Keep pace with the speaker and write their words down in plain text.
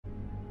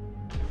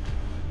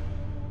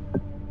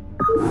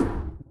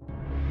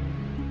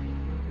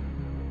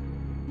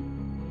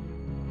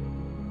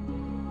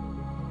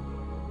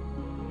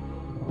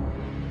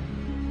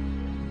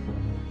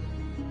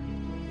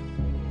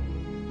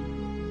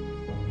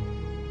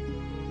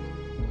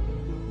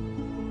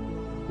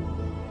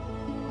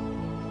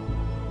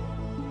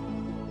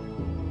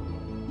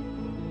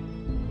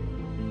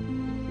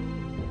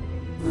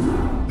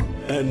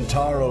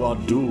Entaro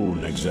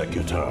Adun,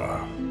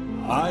 Executor.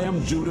 I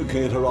am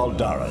Judicator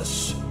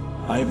Aldaris.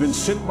 I have been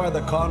sent by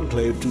the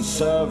Conclave to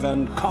serve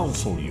and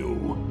counsel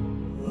you.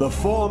 The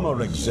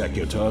former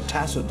Executor,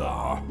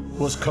 Tassadar,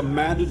 was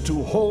commanded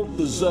to halt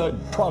the Zerg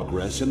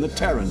progress in the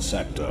Terran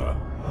sector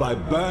by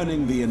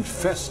burning the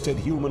infested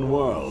human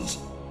worlds.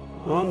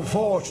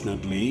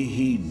 Unfortunately,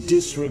 he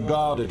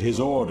disregarded his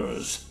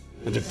orders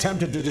and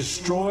attempted to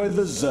destroy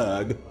the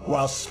Zerg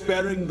while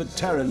sparing the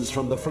Terrans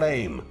from the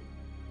flame.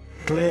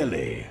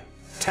 Clearly,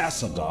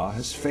 Tassadar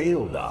has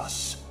failed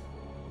us.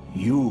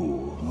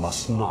 You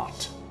must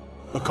not.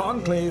 The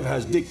Conclave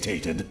has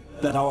dictated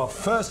that our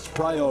first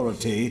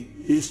priority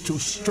is to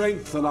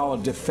strengthen our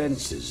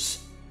defenses.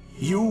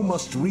 You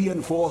must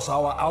reinforce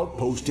our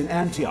outpost in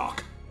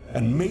Antioch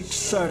and make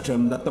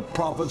certain that the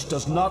province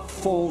does not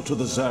fall to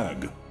the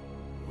Zerg.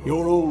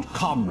 Your old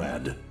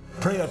comrade,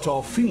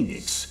 Praetor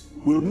Phoenix,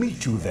 will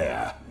meet you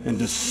there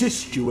and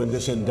assist you in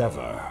this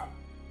endeavor.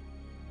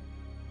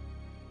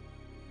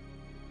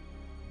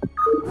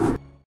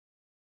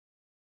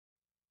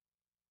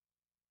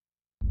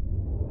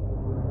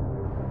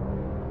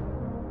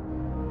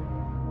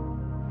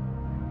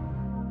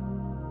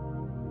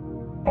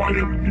 I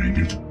am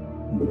needed.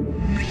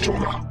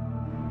 Mitora.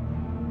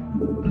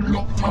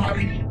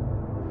 Locktie.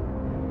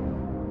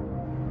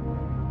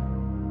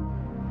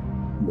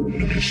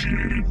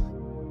 Initiated.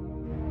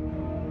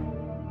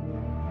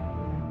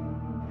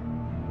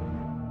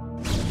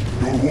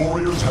 Your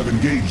warriors have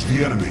engaged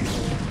the enemy.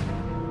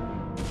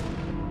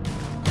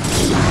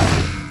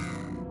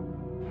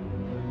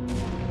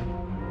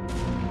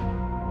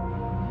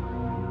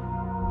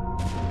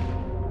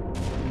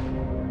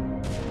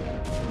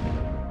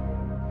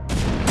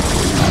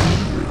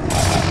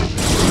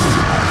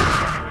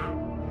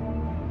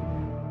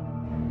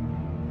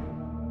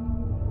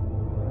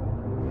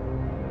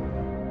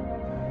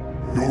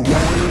 Your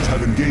warriors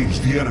have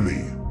engaged the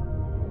enemy.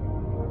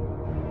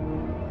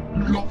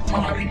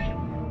 Locktie.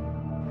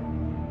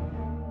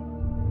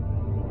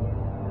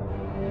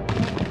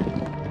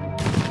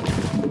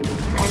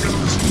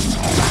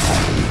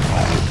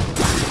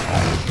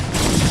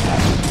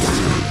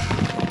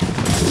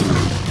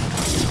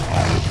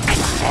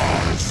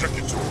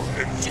 Sector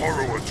and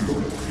Taro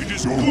Adun. It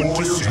is Your good to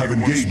warriors see have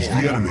you once engaged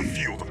more the on enemy. the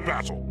field of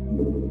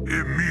battle.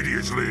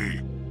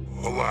 Immediately.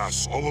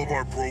 Alas, all of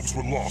our probes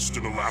were lost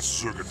in the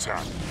last Zerg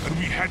attack, and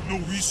we had no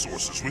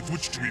resources with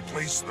which to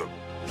replace them.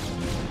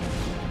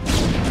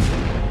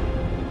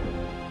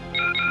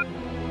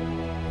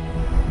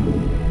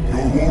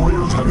 Your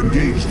warriors have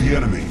engaged the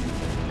enemy.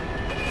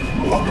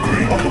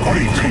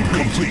 Upgrade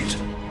complete.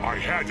 I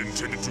had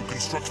intended to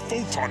construct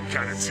photon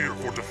cannons here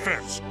for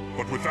defense,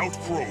 but without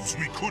probes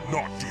we could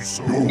not do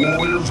so. Your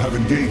warriors have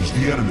engaged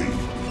the enemy.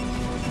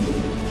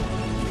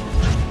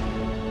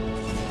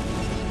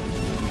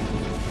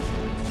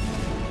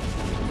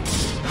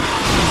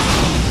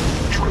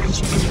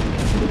 Transmit.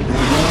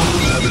 Your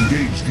warriors have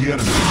engaged the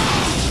enemy.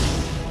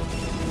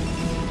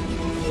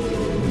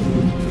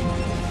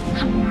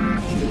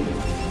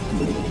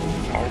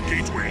 Our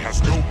gateway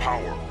has no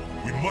power.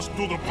 We must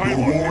build a pylon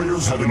Your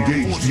warriors so have that our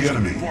engaged forces the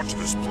can be enemy. brought to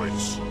this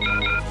place.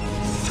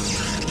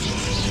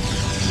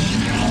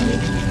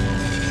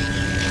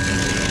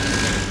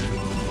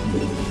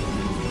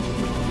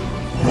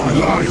 My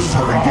life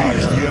have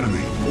engaged the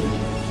enemy.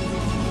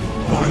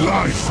 My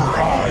life for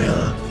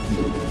ire.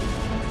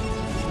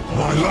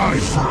 My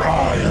life for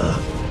ire.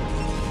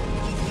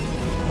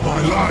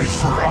 My life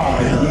for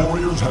ire. Your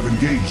warriors have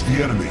engaged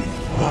the enemy.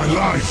 My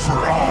life for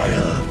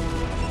ire.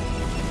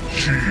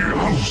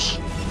 Cheers.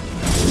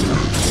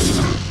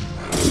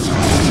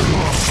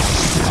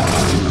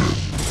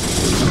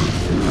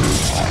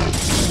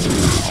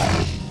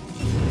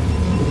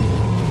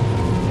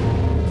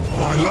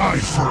 My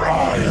life for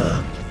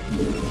ire.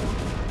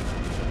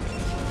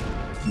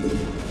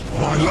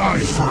 My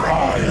life for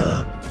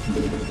ire.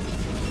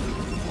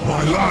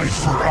 My life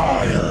for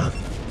ire.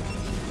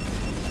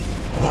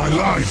 My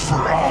life for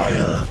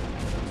ire.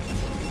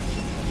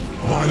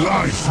 My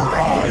life for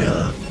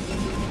ire.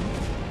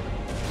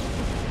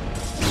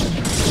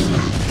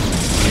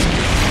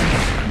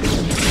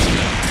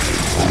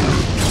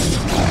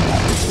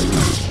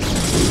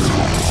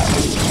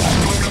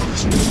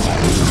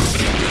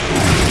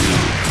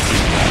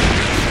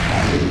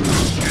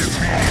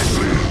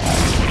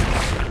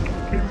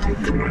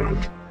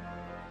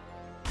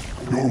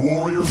 Your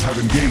warriors have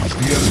engaged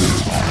the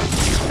enemy.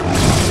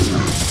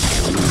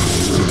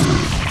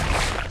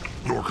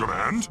 Your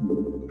command?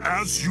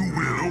 As you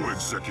will, O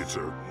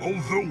Executor.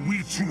 Although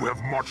we too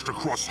have marched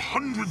across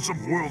hundreds of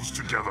worlds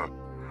together,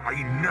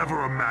 I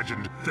never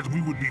imagined that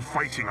we would be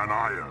fighting on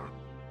Ire.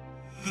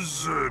 The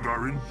Zerg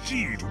are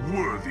indeed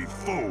worthy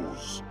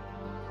foes.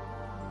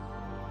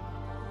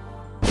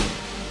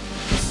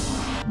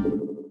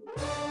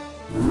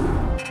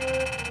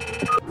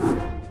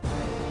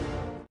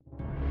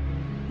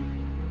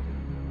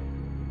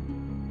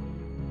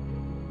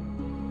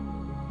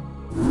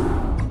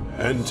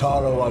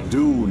 Entaro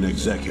Adun,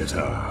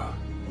 Executor.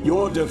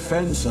 Your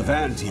defense of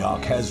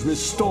Antioch has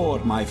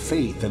restored my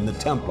faith in the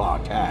Templar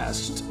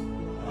caste.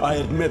 I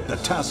admit that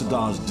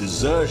Tassadar's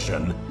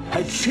desertion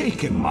had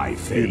shaken my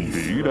faith.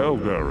 Indeed,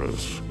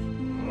 Eldaris.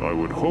 I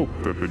would hope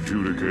that the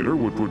Judicator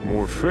would put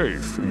more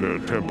faith in their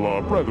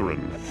Templar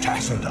brethren.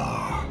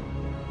 Tassadar,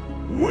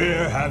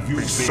 where have you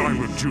been? Be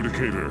silent,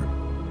 Judicator.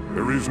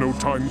 There is no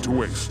time to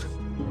waste.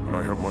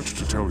 I have much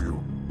to tell you.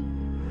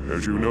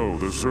 As you know,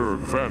 the Zerg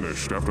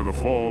vanished after the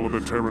fall of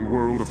the Terran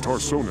world of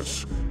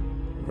Tarsonis.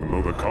 And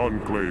though the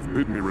Conclave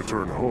bid me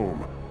return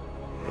home,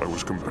 I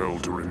was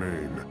compelled to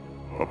remain.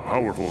 A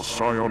powerful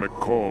psionic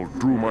call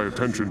drew my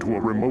attention to a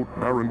remote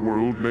barren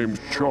world named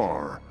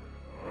Char.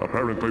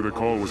 Apparently the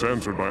call was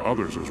answered by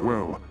others as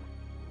well.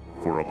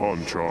 For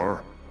upon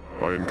Char,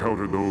 I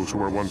encountered those who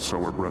were once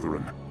our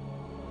brethren.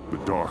 The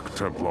Dark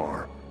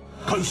Templar.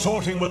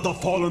 Consorting with the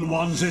Fallen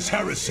Ones is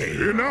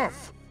heresy!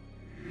 Enough!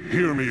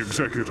 Hear me,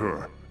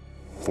 Executor.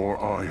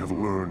 For I have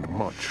learned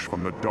much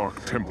from the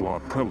Dark Templar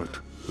Prelate,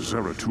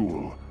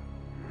 Zeratul.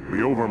 The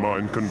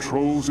Overmind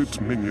controls its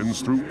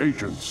minions through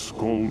agents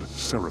called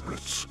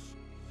Cerebrates.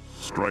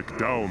 Strike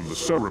down the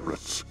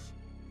Cerebrates,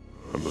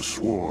 and the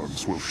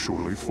swarms will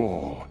surely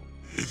fall.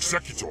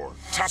 Executor,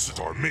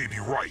 Tassadar may be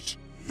right.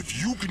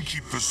 If you can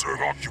keep the Zerg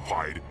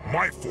occupied,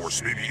 my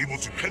force may be able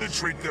to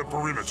penetrate their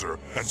perimeter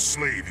and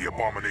slay the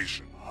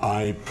abomination.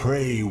 I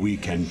pray we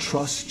can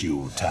trust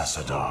you,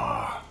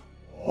 Tassadar.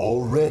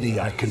 Already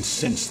I can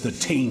sense the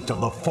taint of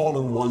the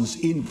Fallen One's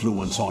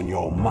influence on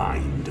your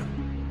mind.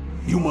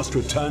 You must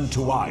return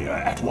to Ire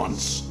at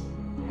once.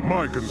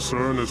 My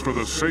concern is for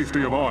the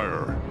safety of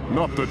Ire,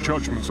 not the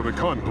judgments of the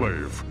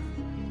Conclave.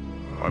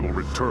 I will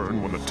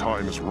return when the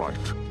time is right.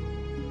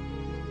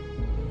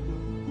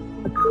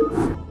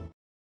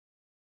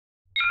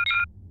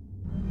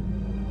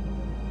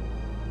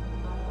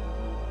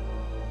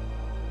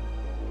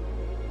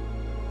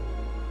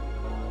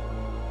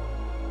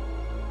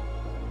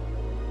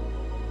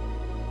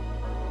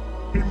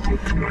 Input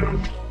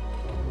command.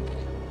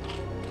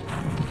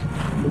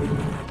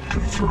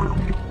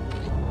 Confirmed.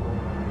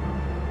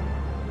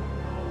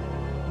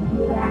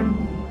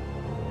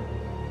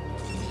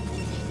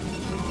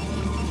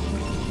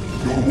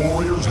 Your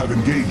warriors have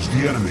engaged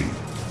the enemy.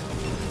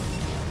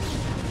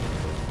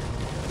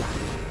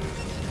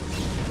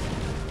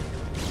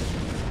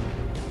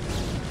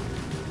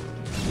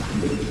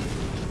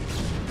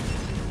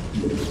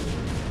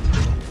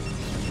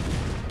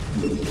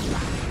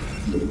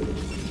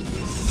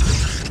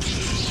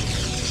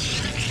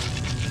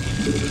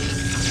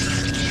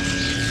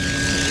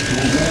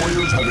 Your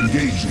warriors have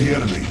engaged the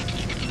enemy.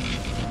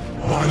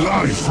 My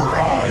life for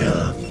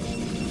Ire!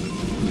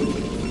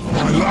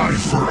 My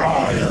life for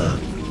Ire!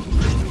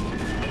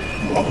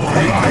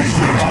 My life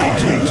for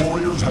Ire! Your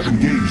warriors have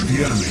engaged the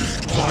enemy.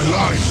 My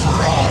life for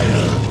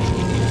Ire!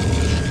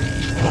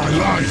 My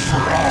life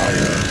for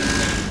Ire!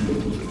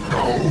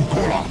 No,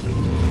 Kola!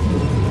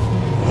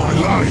 My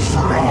life for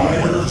Ire!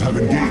 Your warriors have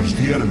engaged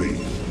the enemy.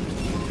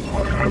 I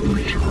have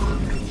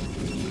returned.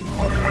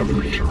 I have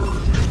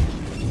returned.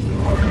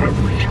 I have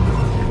returned.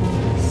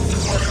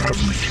 I have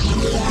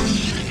returned.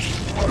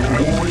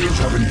 Your warriors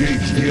have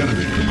engaged the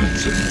enemy.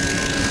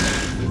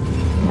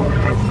 I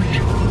have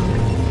returned.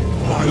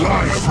 My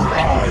life for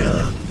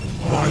Ire!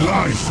 My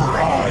life for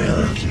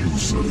Ire! You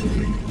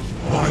suddenly.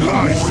 My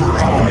life for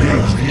Ire!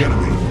 Engage the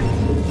enemy.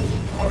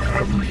 I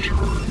have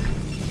returned.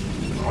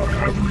 I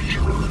have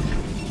returned.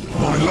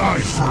 My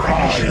life for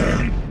Ire!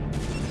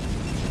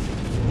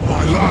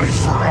 My life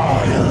for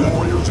Ire! Your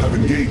warriors have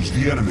engaged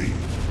the enemy.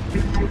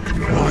 Input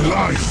command. My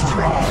life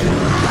for Ire!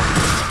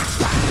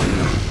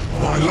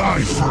 My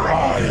life for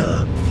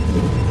Ire!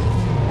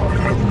 I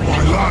have My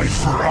returned. life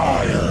for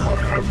Ire! I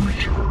have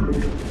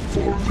returned.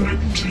 For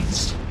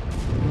vengeance.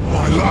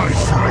 My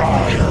life for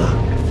Ire!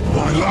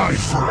 My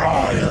life for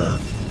Ire!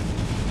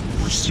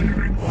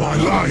 Receiving. My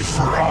life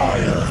for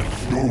Ire!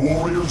 Your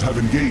warriors have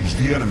engaged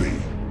the enemy.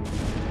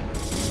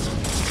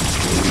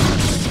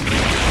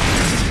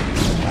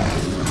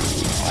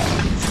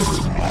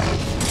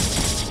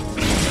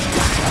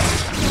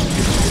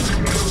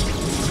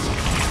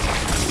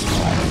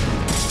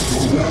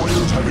 Your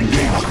warriors have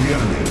engaged the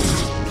enemy.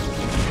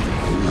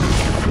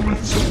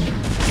 Commencing.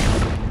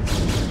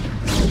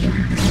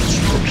 Awaiting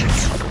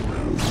instructions.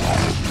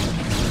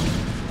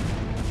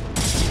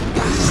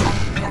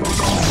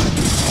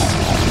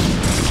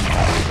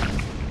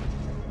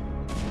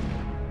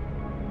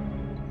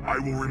 I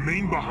will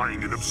remain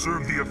behind and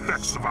observe the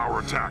effects of our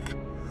attack.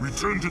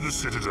 Return to the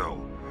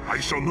Citadel. I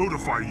shall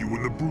notify you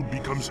when the brood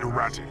becomes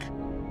erratic.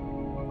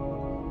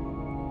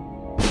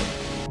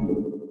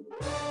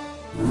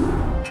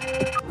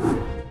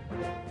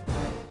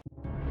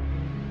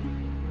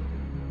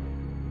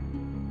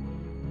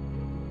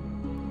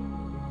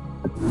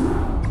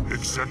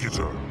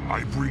 Executor,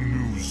 I bring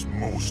news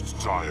most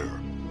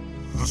dire.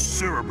 The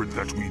cerebrate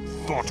that we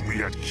thought we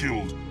had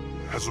killed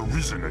has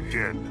arisen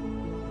again.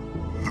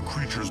 The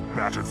creature's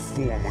battered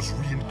form was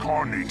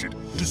reincarnated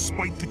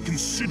despite the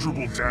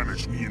considerable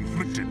damage we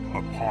inflicted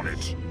upon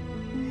it.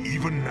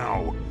 Even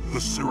now,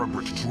 the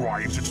cerebrate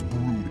drives its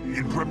brood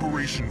in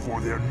preparation for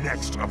their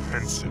next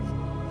offensive.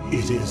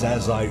 It is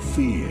as I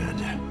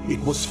feared. It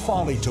was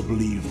folly to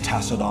believe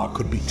Tassadar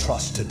could be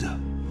trusted.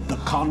 The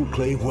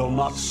Conclave will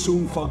not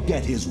soon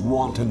forget his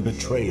wanton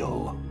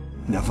betrayal.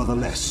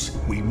 Nevertheless,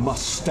 we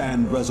must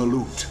stand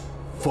resolute.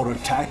 For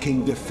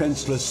attacking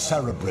defenseless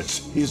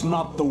cerebrates is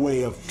not the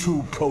way of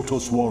true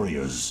Protoss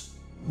warriors.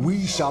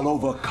 We shall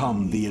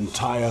overcome the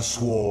entire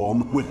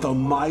swarm with the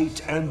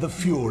might and the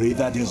fury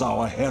that is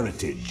our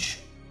heritage.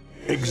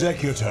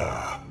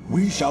 Executor,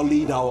 we shall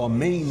lead our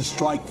main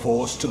strike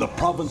force to the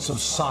province of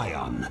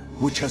Sion,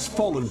 which has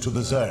fallen to the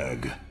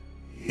Zerg.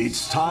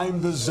 It's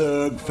time the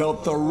Zerg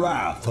felt the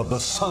wrath of the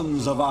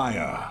Sons of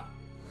Ire.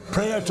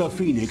 Praetor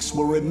Phoenix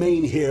will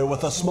remain here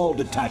with a small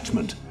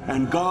detachment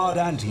and guard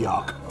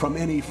Antioch from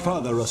any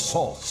further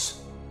assaults.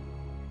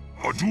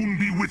 Adun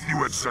be with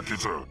you,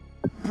 Executor.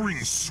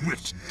 Bring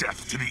swift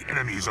death to the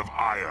enemies of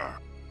Ire.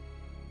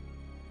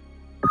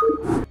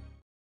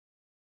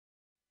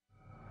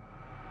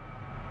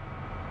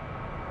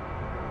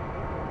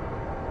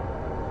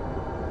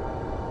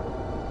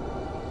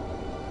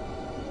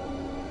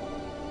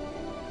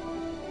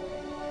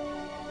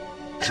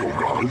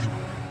 Shogun.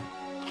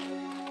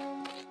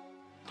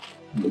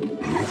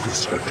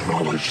 Locus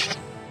acknowledged.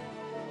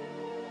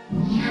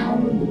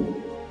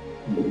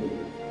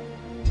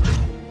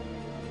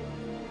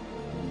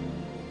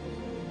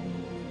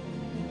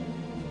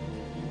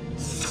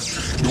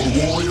 Your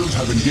warriors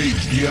have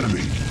engaged the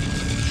enemy.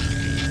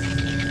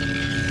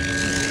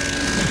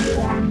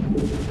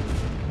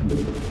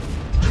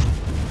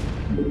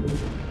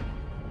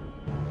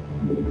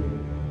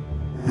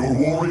 Your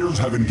warriors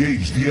have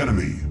engaged the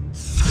enemy.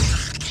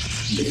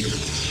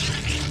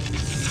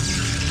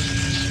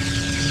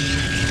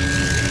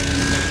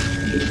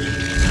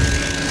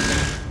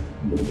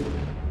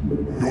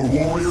 Your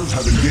warriors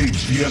have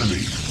engaged the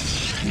enemy.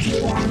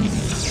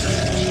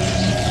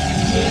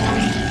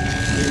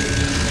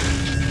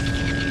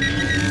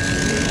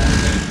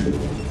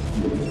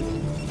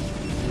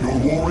 Your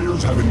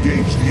warriors have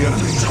engaged the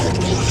enemy.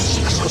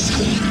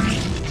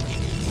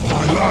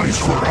 My life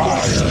for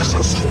Ire.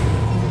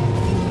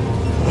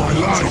 My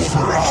life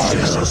for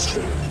Ire.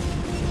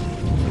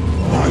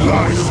 My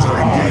life for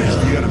engage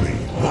the enemy.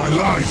 My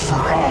life for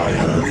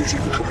Ire.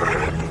 Waiting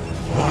command.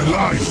 My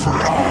life for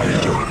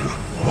Ire.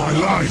 My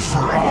life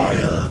for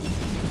Ire.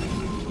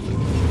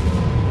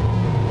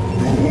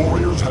 Your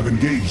warriors have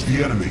engaged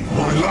the enemy.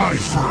 My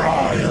life for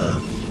Ire.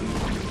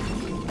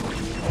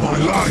 My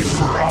life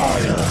for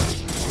Ire.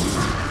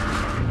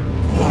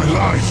 My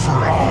life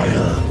for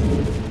Ire.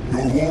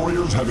 Your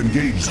warriors have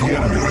engaged the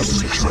enemy.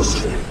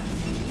 Successful.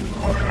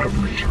 I have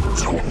returned.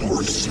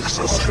 Teleport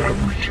successful. I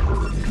have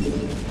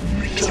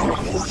returned.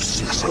 Teleport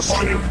successful. I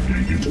have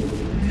needed.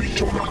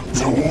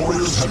 Your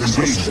warriors have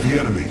engaged the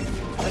enemy.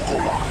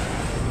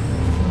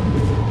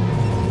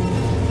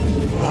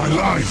 My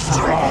life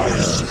for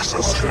Ire.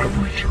 Successful. I have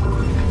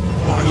returned.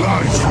 My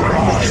life for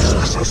Ire.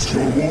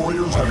 Your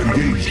warriors have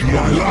engaged the enemy.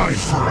 My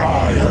life for Ire.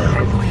 I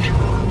have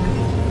returned.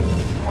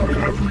 I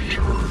have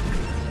returned.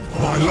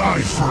 My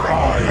life for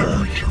Ire.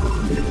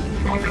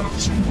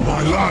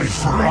 My life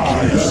for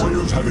Ire. Your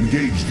warriors have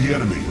engaged the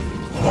enemy.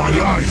 My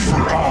life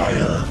for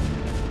Ire.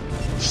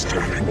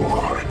 Standing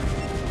by.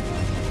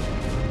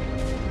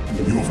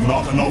 You have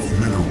not enough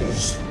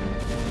minerals.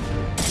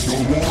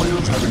 Your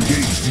warriors have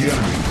engaged the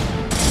enemy.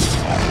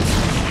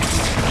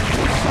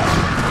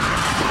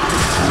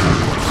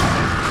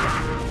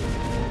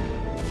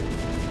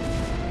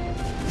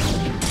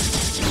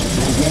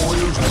 Your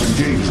warriors have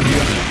engaged the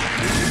enemy.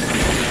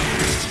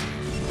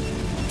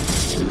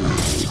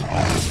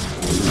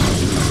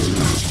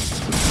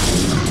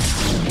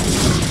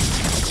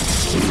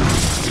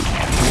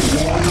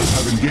 Your warriors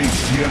have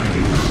engaged the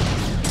enemy.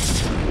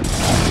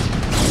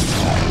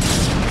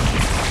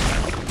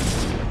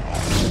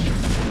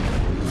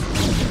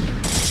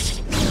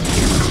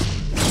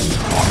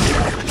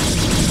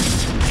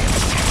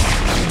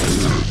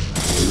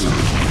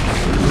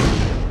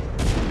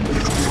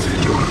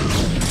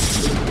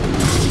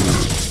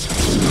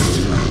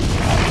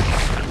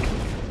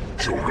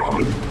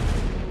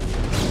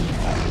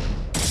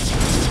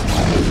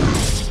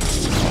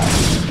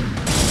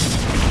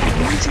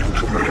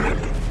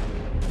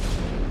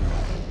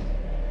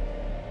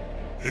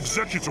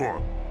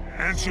 Executor,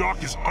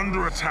 Antioch is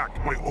under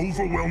attack by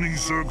overwhelming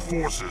Zerg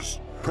forces.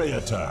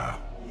 Praetor,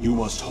 you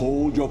must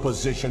hold your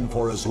position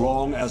for as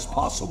long as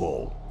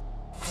possible.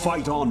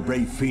 Fight on,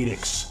 brave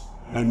Phoenix,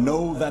 and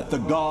know that the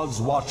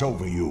gods watch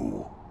over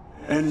you.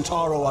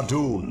 Entaro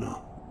Adun.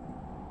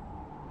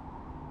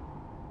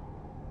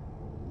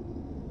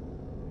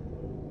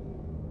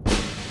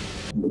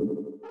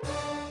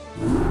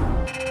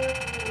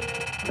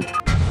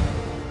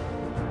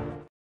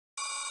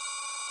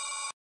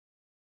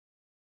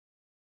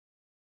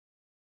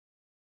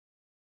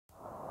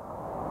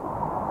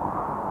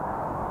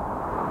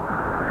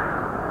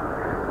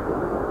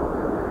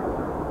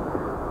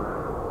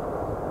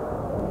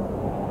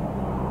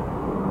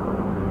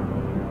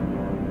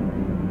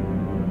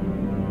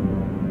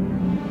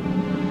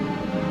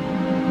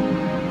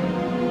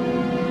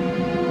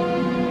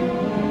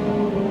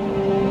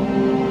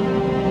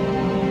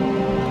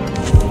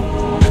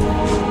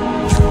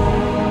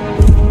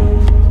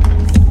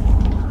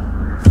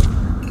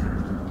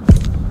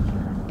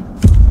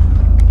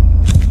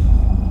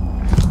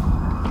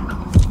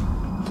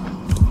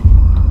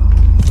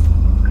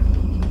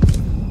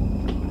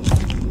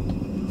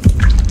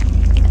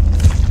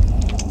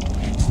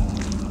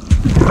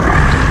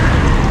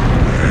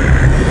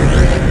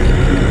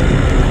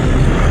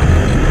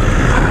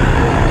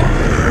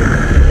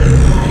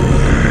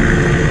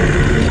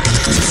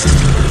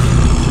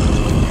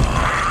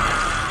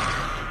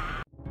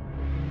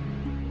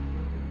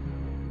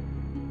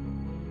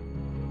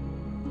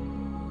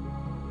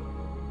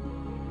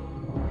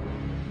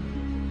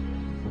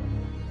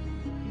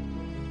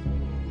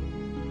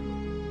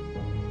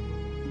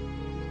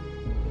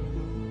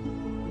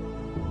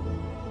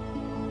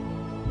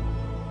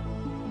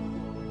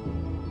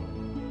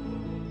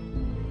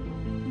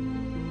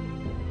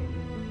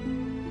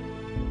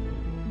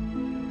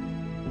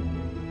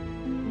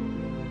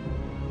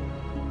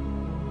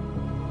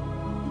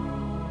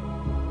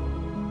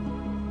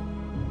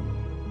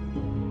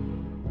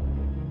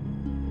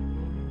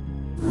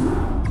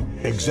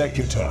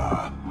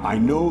 Executor, I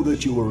know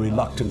that you were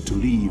reluctant to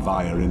leave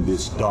Ire in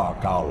this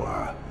dark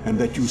hour, and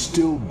that you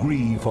still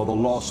grieve for the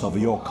loss of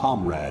your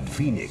comrade,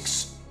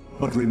 Phoenix.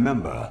 But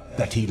remember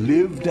that he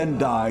lived and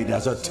died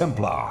as a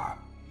Templar.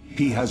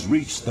 He has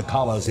reached the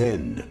Kala's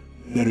end.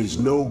 There is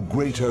no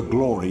greater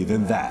glory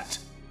than that.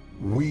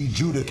 We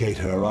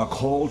Judicator are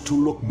called to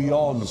look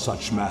beyond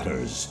such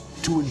matters,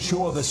 to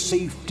ensure the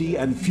safety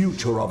and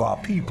future of our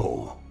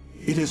people.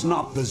 It is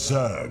not the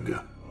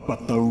Zerg,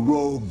 but the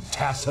rogue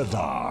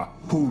Tassadar,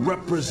 who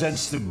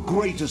represents the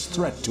greatest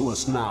threat to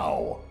us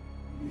now.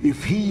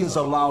 If he is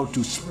allowed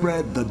to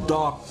spread the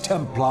Dark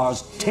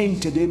Templar's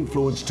tainted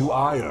influence to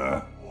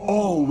Ire,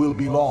 all will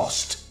be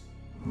lost.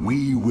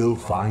 We will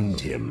find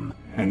him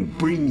and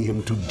bring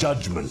him to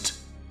judgment.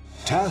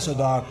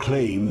 Tassadar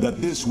claimed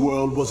that this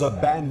world was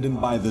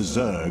abandoned by the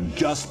Zerg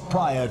just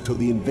prior to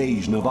the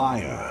invasion of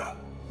Ire.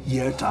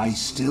 Yet I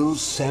still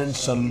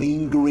sense a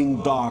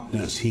lingering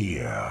darkness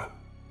here.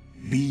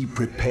 Be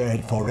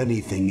prepared for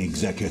anything,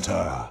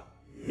 Executor.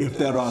 If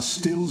there are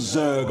still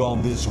Zerg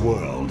on this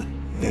world,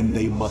 then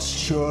they must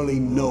surely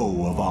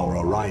know of our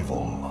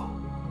arrival.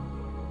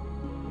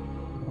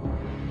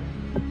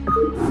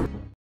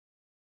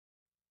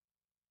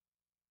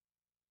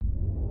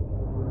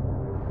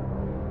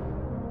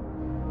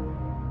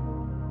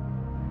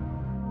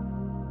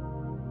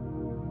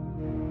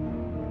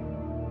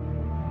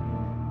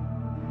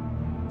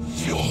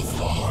 Your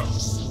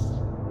thoughts.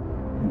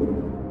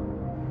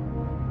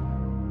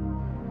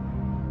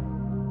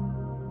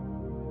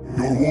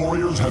 Your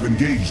warriors have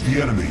engaged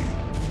the enemy.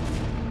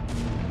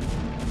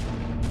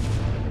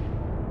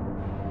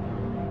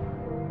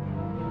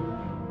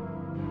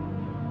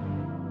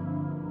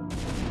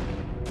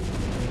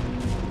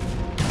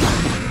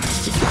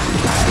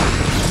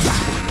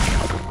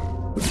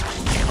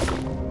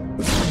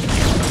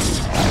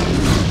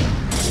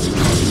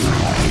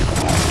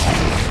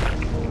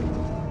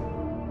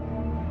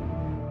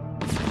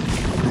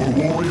 Your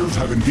warriors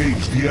have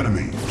engaged the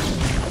enemy.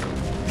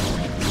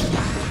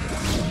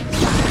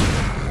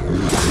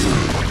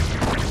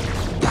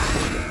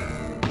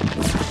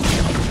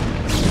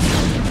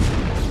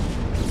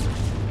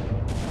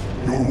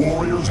 Your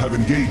warriors have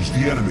engaged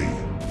the enemy.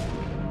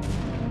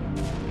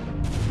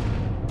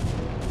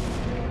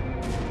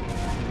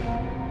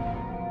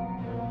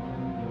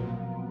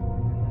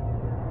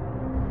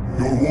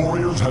 Your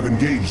warriors have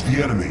engaged the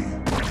enemy.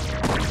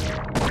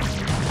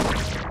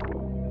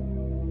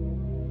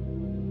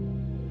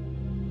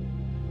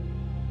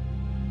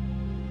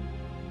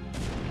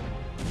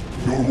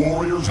 Your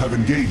warriors have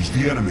engaged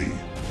the enemy.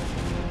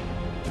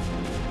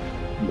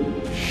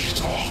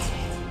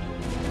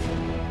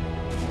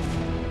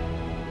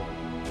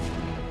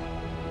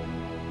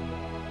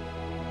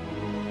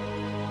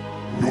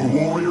 Your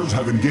warriors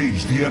have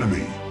engaged the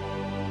enemy.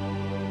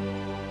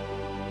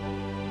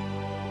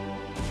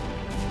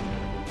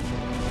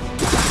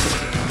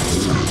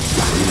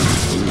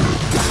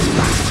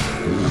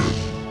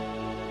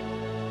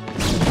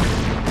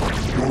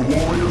 Your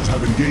warriors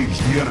have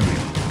engaged the enemy.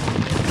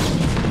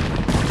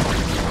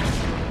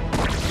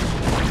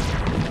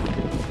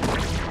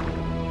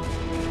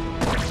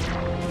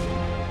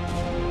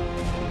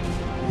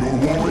 Your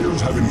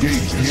warriors have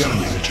engaged the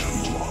enemy.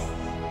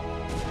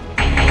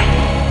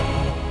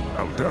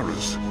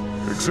 Aldaris,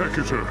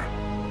 Executor,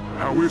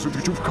 how is it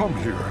that you've come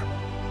here?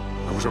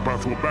 I was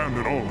about to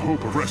abandon all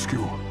hope of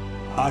rescue.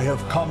 I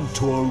have come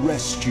to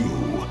arrest you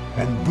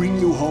and bring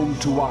you home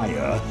to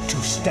Ire to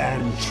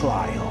stand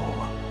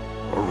trial.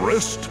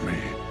 Arrest me?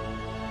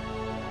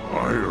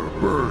 Ire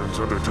burns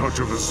at the touch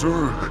of the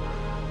Zerg.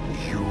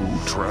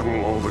 You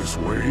travel all this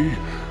way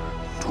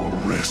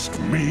to arrest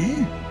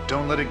me?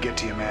 Don't let it get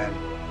to you, man.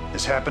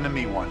 This happened to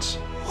me once.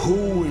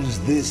 Who is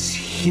this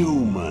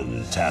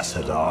human,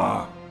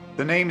 Tassadar?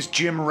 The name's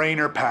Jim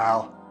Raynor,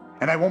 pal.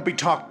 And I won't be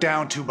talked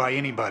down to by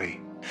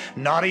anybody.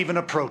 Not even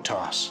a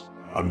Protoss.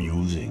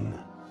 Amusing.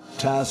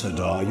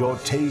 Tassadar, your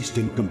taste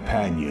in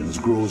companions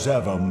grows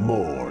ever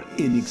more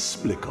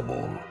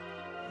inexplicable.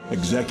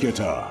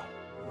 Executor,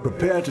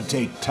 prepare to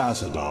take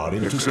Tassadar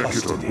into Executor,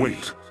 custody.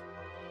 wait.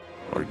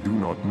 I do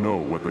not know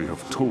what they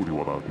have told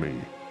you about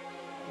me.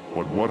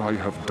 But what I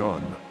have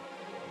done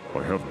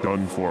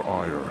for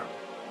Ire.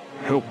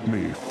 Help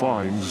me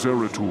find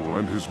Zeratul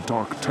and his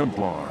Dark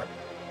Templar.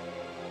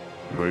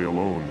 They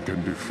alone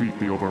can defeat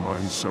the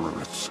Overmind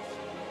Cerebrits.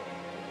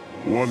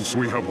 Once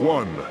we have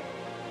won,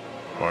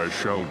 I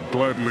shall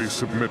gladly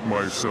submit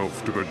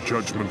myself to the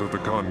judgment of the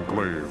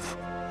Conclave.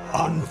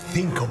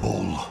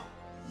 Unthinkable.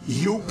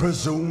 You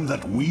presume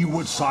that we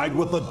would side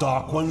with the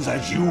Dark Ones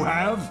as you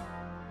have?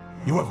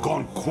 You have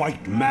gone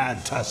quite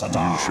mad,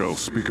 Tassadar. You shall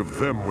speak of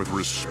them with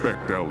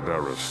respect,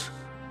 Aldaris.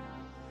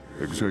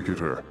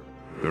 Executor,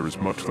 there is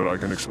much that I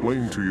can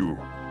explain to you.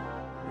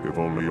 If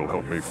only you'll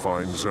help me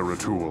find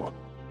Zeratul.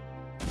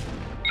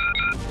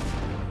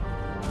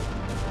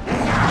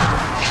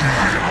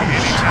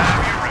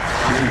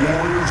 Your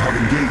warriors have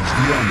engaged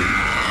the enemy.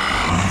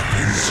 We've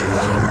been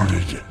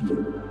surrounded.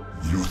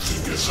 You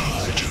think as I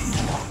do.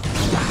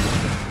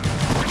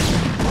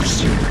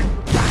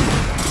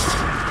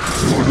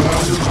 Your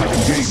warriors have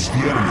engaged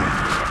the enemy.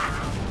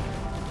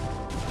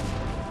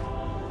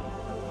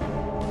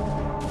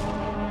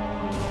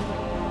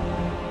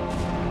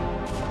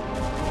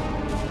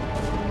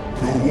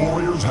 Your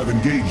warriors have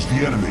engaged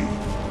the enemy.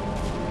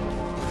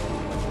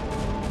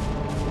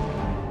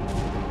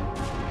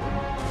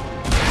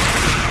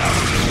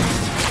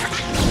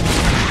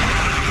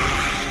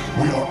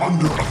 We are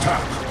under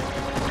attack.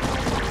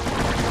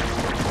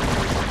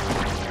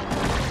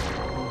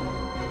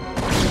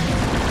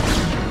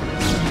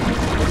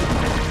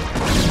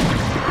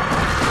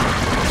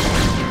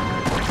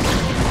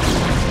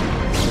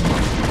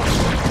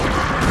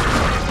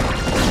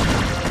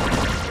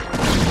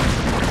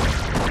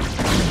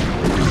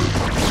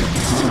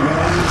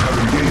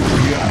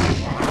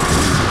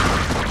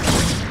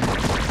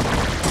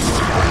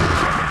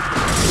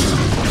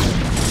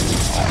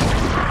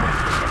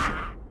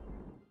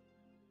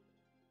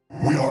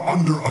 We are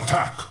under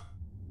attack.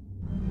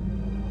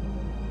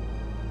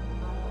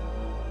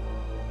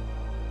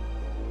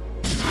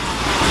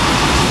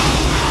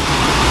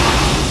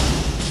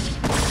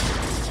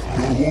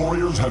 Your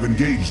warriors have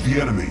engaged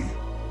the enemy.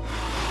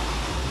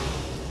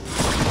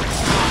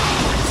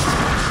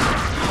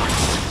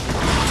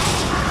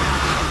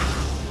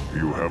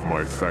 You have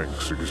my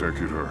thanks,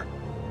 Executor.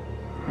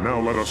 Now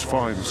let us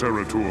find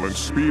Zeratul and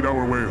speed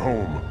our way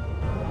home.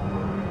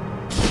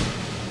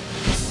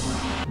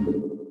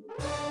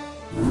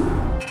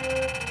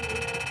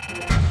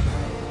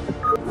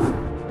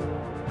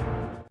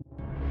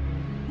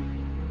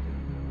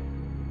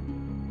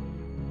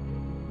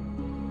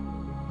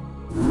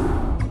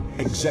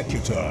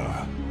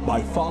 Executor,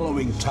 by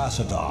following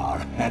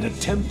Tassadar and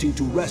attempting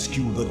to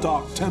rescue the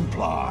Dark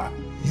Templar,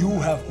 you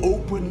have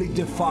openly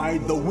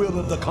defied the will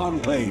of the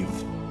Conclave.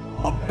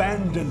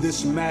 Abandon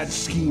this mad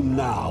scheme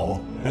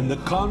now, and the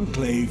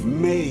Conclave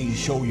may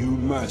show you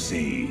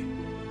mercy.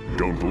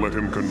 Don't let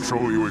him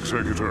control you,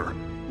 Executor.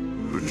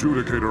 The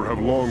Judicator have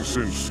long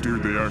since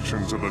steered the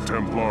actions of the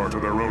Templar to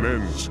their own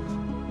ends.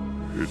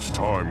 It's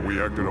time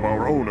we acted of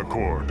our own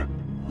accord.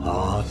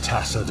 Ah,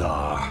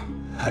 Tassadar,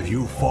 have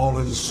you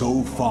fallen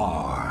so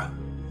far?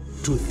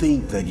 To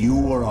think that you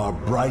were our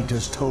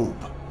brightest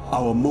hope,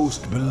 our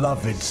most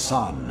beloved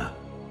son.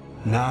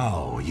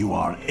 Now you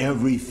are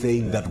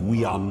everything that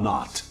we are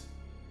not.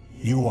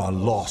 You are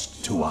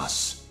lost to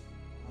us.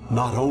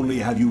 Not only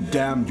have you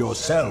damned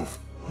yourself,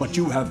 but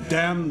you have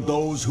damned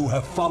those who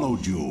have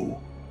followed you.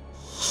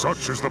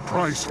 Such is the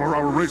price for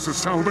our race's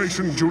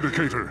salvation,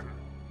 Judicator.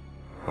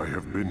 I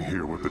have been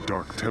here with the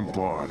Dark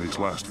Templar these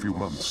last few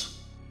months.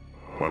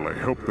 While I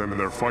helped them in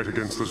their fight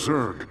against the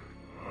Zerg,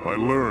 I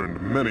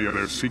learned many of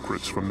their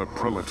secrets from the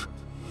Prelate,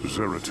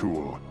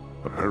 Zeratul.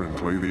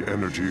 Apparently, the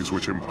energies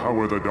which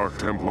empower the Dark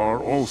Templar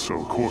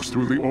also course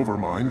through the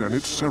Overmind and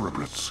its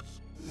cerebrates.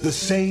 The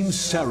same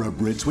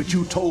cerebrates which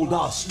you told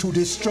us to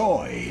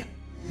destroy.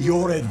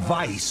 Your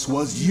advice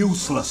was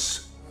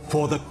useless,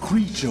 for the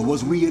creature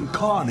was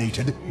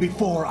reincarnated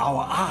before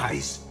our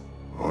eyes.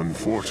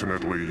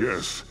 Unfortunately,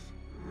 yes.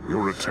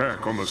 Your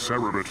attack on the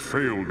Cerebrate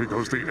failed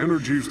because the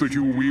energies that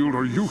you wield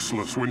are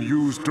useless when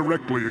used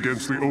directly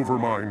against the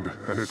Overmind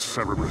and its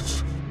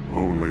Cerebrates.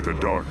 Only the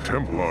Dark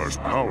Templar's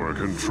power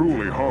can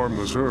truly harm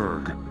the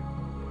Zerg.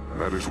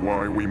 That is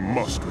why we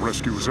must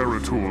rescue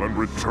Zeratul and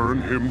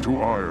return him to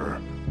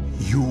Ire.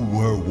 You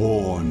were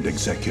warned,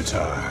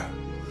 Executor.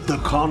 The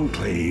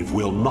Conclave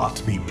will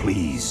not be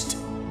pleased.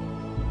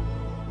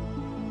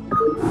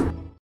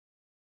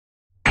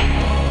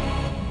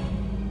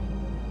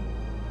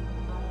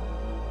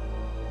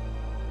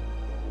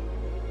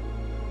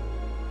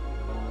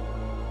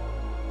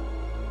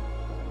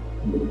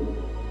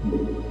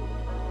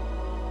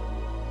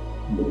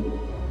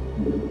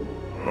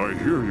 I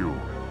hear you.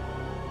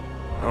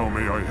 How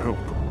may I help?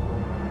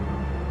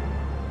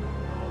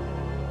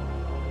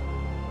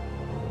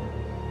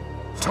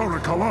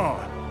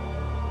 Tarakala!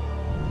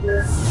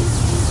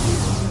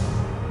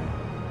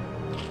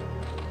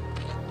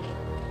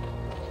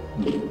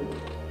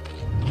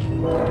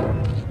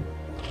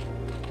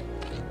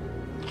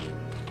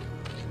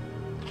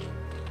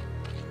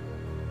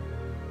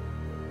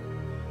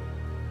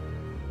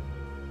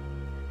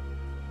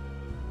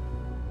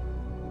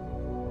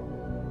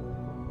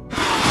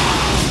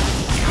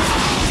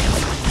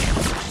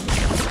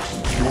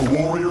 Your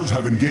warriors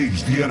have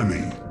engaged the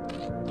enemy.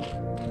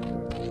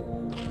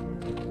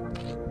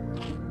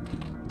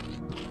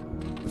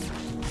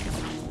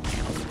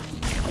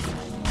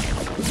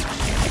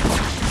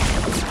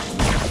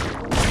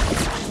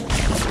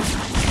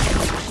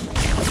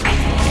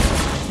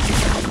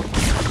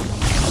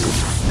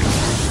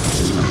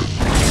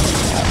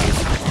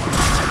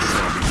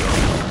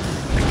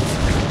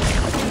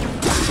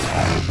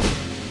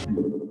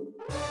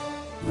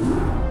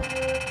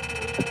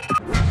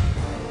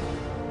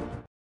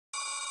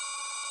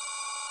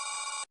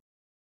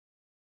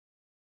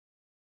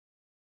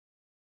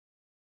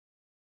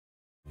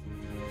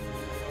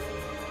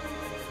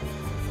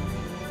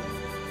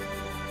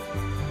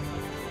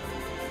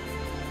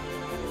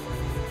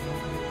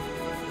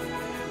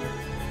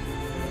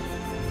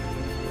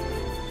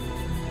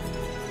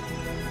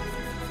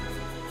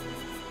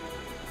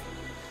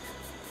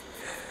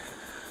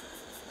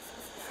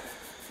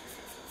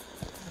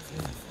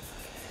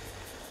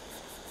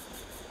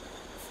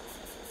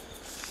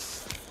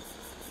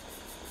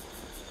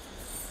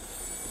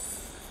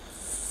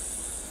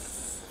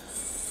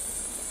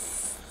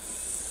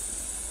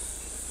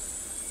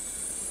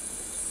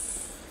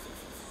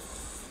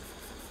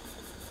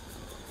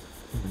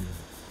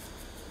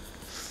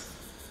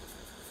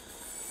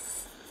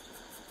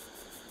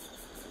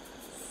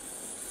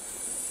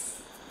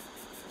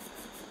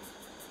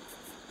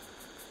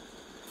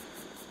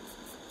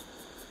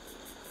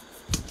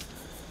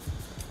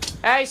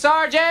 Hey,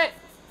 Sergeant!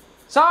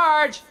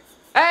 Sarge!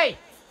 Hey!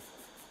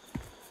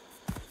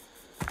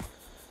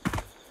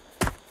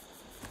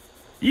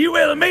 You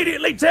will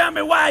immediately tell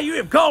me why you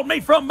have called me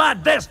from my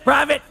desk,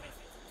 Private.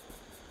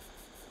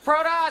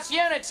 Protoss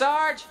unit,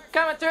 Sarge!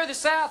 Coming through the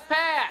South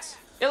Pass!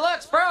 It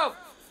looks broke!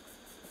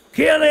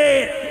 Kill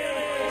it!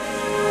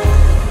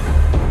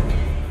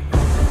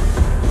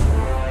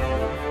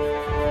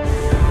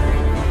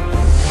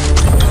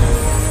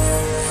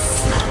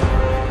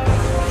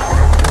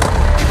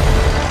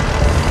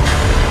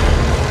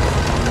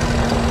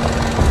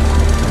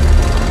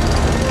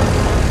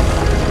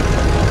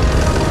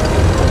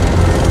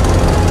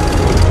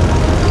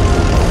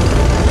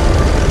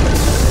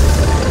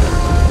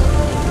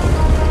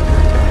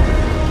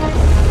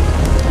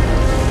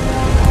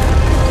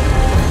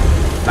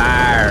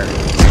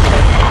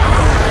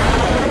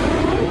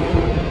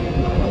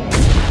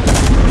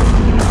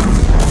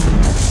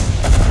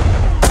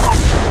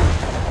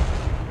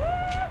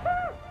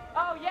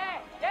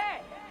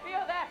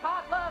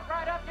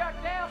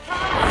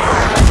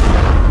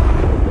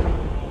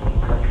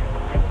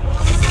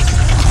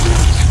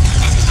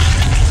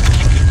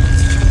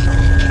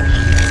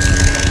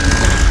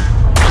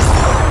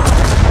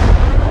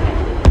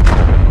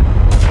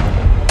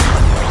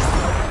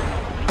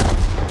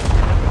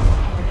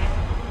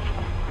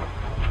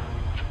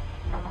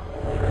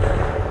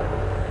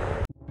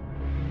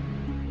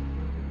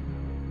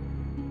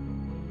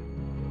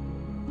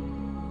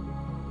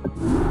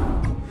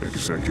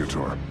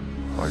 Executor,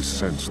 I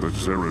sense that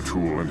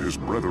Zeratul and his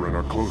brethren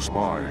are close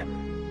by,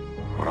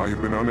 but I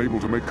have been unable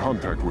to make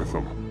contact with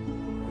them.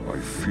 I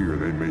fear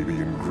they may be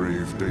in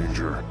grave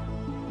danger.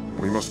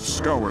 We must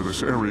scour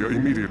this area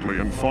immediately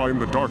and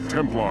find the Dark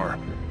Templar,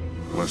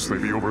 lest they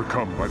be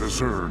overcome by the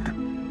Zerg.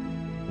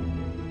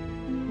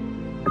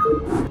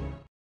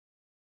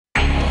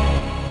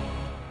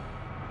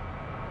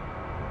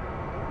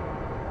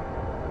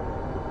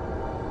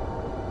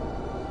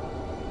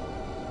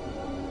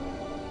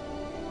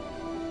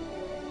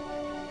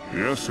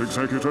 Yes,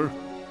 Executor?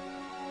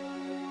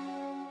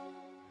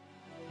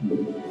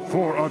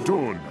 For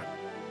Adun.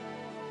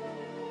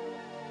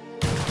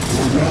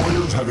 Your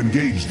warriors have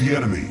engaged the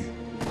enemy.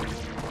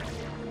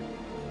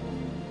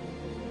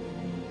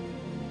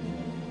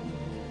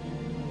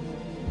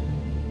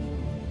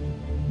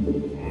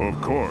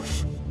 Of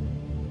course.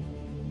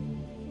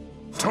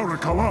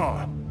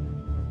 Tarakala!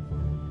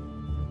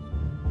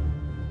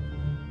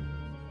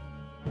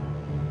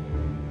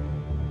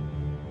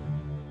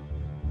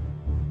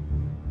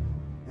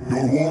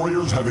 Your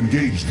warriors have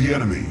engaged the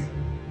enemy.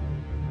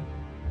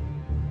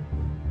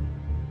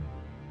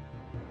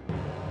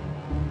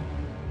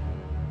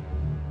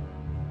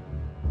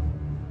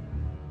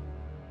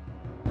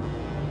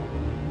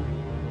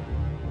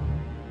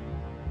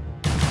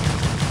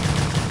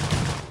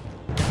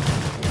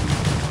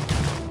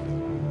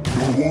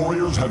 Your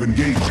warriors have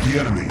engaged the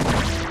enemy.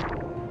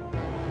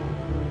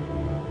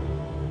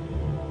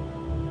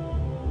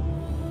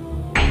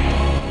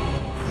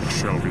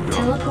 Shall be done.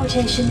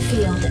 Teleportation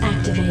field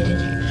activated.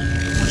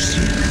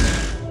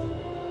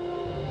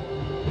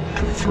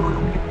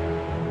 Confirmed.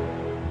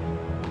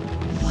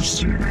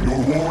 Receiving.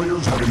 Your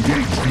warriors have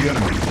engaged the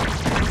enemy.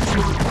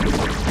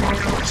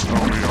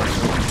 Tell me I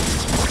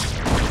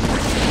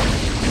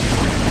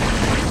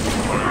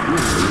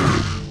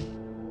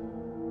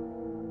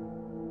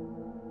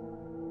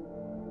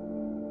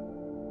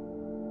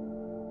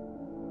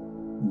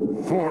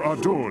For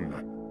Adun.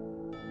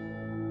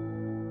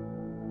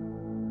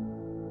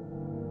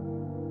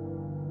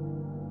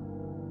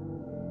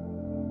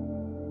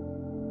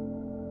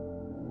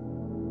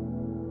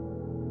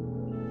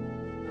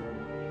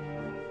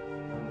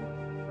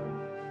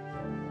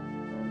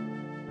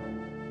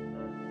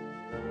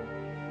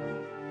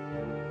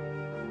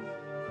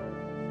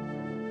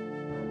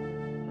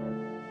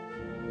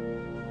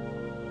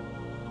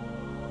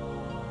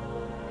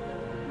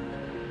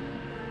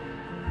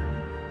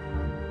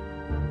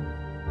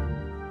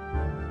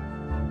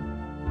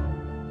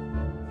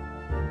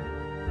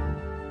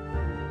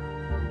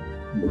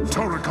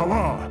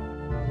 Tarakala!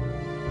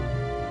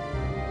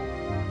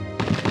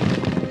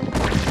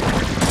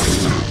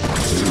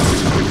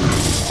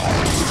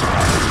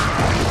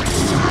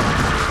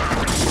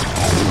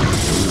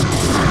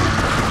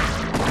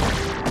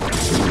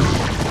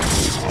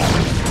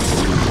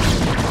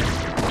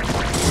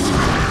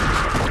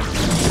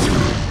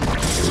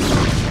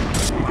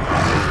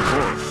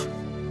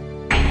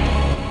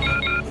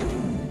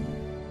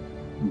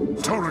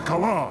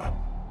 Tarakala!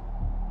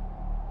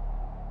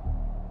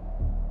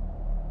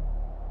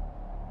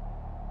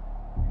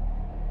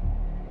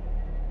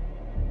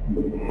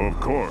 Of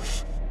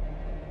course.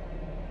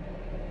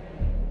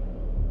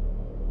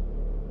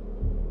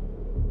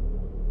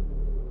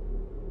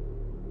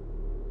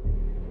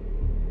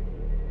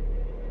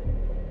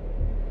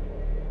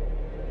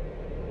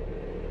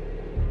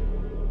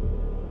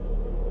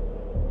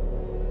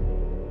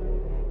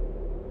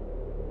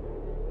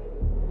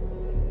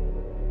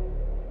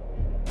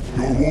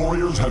 Your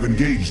warriors have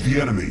engaged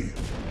the enemy.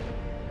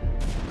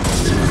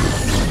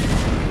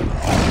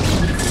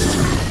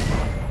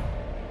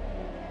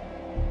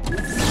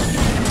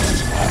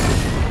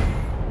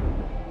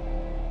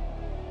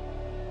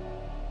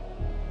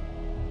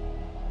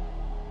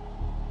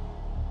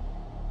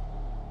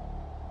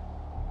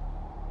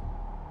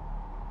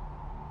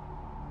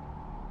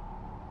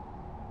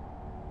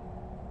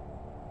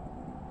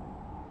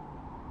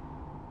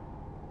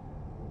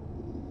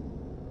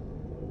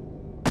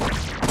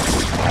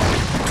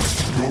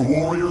 Your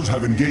warriors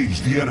have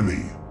engaged the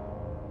enemy.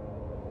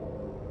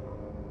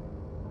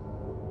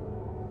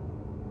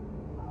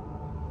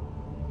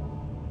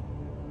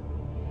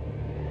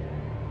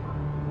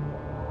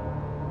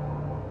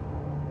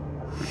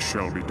 It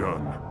shall be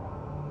done.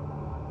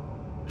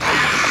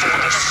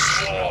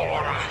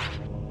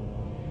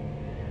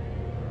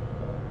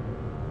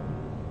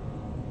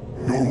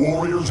 Your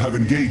warriors have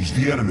engaged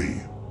the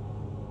enemy.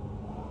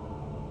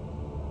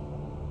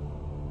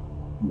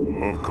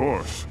 Of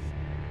course.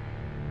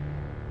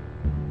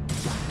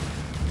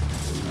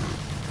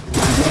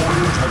 Your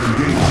warriors have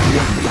engaged the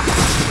enemy.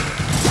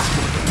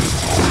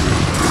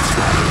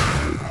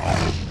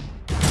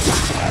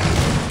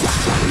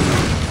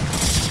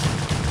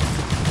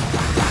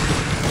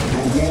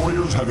 Your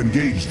warriors have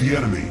engaged the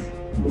enemy.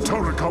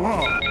 Tarakala!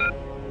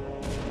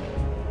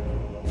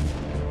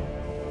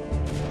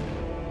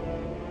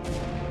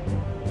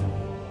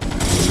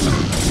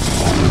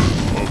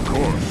 Of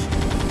course.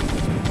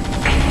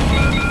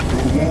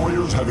 Your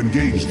warriors have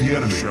engaged the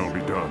enemy. Shall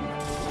be done.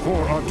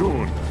 For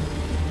Adun.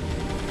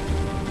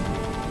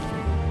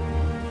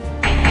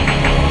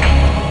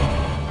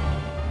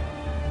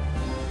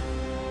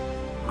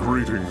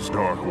 Greetings,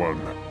 Dark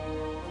One.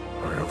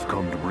 I have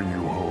come to bring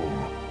you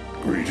home.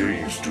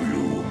 Greetings to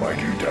you,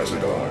 mighty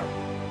Tazadar.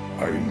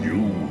 I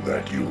knew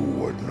that you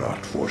would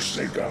not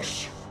forsake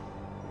us.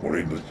 For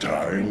in the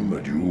time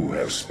that you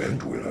have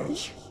spent with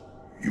us,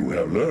 you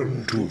have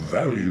learned to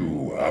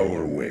value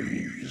our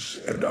ways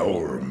and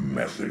our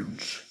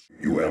methods.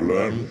 You have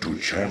learned to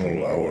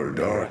channel our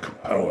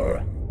dark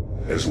power,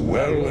 as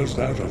well as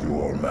that of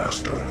your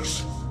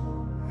masters.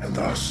 And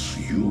thus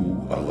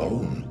you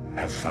alone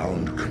have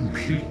found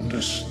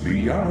completeness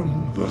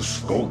beyond the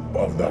scope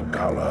of the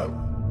Gala.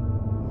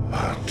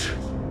 But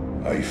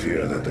I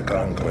fear that the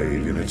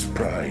Conclave in its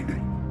pride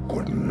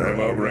could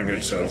never bring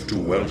itself to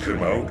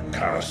welcome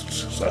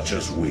outcasts such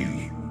as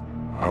we.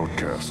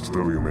 Outcasts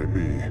though you may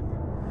be,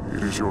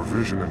 it is your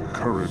vision and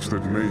courage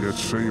that may yet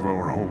save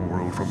our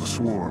homeworld from the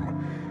swarm.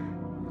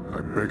 I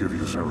beg of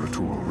you,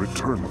 Zeratul,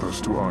 return with us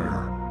to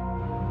Ire.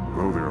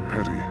 Though they are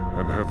petty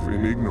and have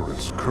in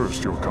ignorance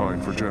cursed your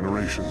kind for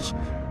generations,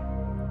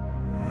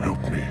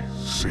 help me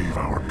save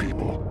our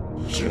people.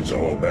 Since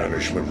our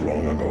banishment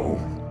long ago,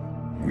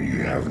 we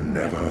have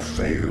never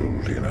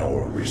failed in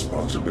our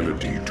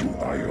responsibility to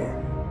Ire.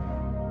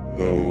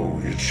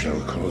 Though it shall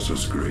cause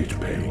us great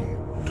pain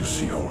to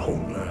see our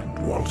homeland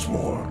once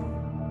more,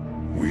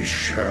 we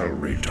shall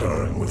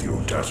return with you,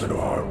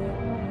 Tazadar.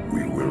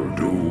 We will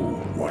do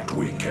what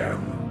we can.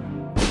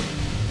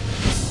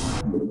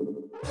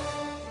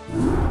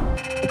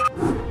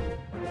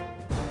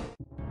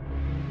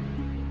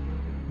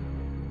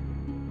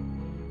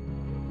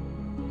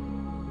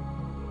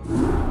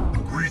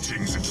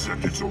 Greetings,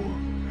 Executor,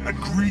 and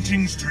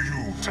greetings to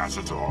you,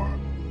 Tazadar.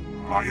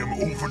 I am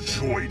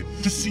overjoyed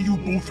to see you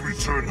both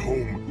return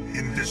home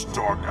in this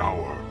dark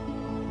hour.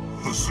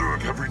 The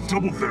Zerg have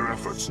redoubled their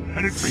efforts,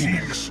 and it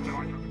seems...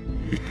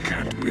 It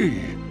can't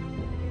be.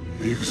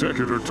 The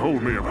Executor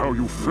told me of how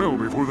you fell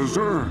before the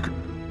Zerg.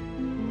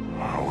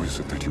 How is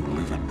it that you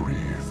live and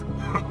breathe?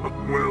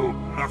 Well,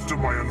 after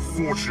my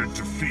unfortunate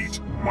defeat,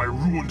 my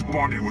ruined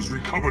body was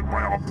recovered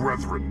by our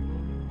brethren.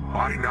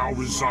 I now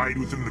reside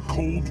within the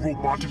cold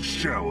robotic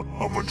shell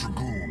of a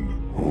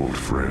Dragoon. Old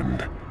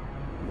friend,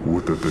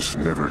 would that this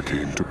never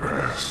came to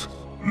pass.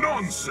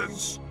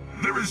 Nonsense!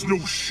 There is no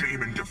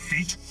shame in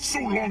defeat, so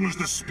long as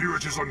the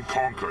spirit is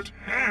unconquered,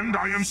 and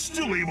I am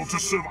still able to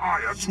serve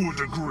Aya to a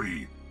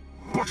degree.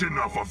 But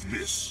enough of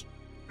this.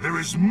 There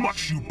is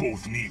much you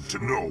both need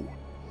to know.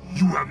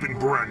 You have been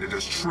branded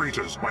as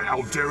traitors by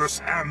Alderus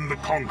and the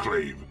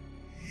Conclave.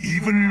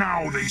 Even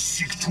now they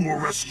seek to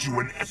arrest you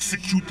and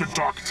execute the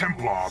Dark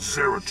Templar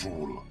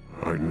Zeratul.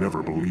 I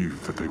never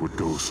believed that they would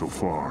go so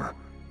far.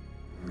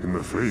 In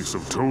the face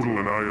of total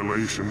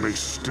annihilation, they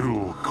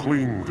still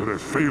cling to their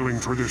failing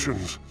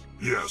traditions.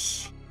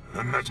 Yes,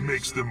 and that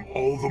makes them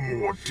all the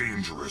more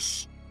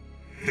dangerous.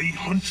 They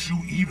hunt you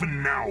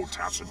even now,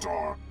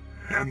 Tazadar.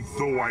 And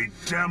though I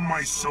damn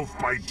myself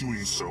by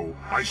doing so,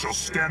 I shall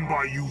stand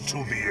by you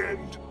till the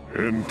end.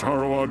 En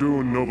Taro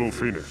Adun, Noble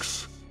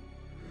Phoenix.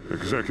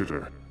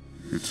 Executor,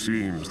 it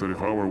seems that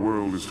if our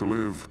world is to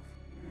live,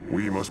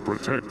 we must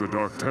protect the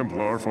Dark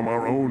Templar from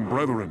our own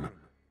brethren.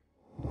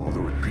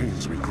 Although it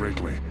pains me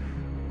greatly,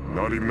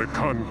 not even the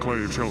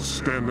Conclave shall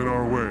stand in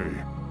our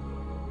way.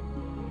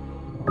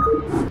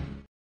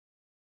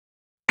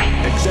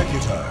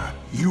 Executor,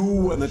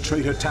 you and the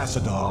traitor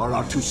Tassadar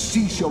are to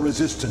cease your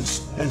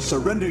resistance and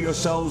surrender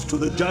yourselves to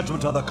the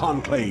judgment of the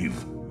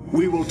Conclave.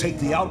 We will take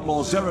the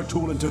outlaw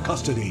Zeratul into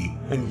custody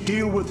and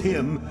deal with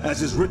him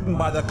as is written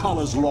by the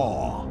Kala's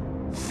law.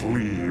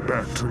 Flee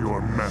back to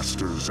your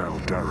masters,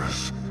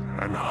 Alderus,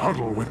 and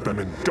huddle with them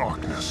in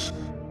darkness.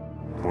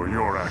 For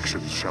your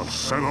actions shall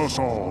send us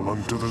all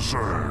unto the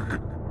Zerg.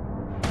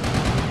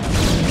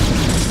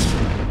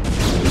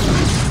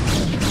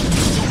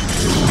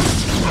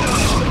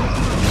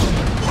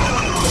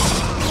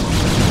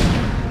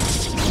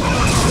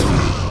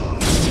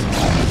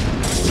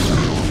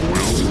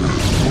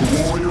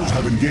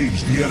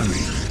 engaged the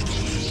enemy.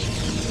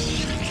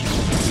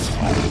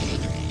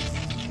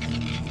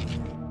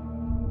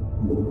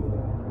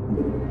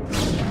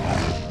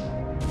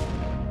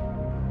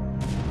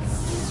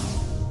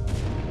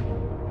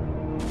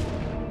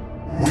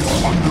 We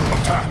are under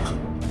attack.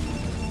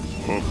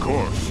 Of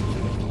course.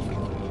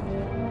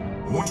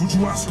 What would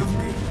you ask of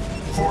me?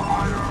 For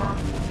hire?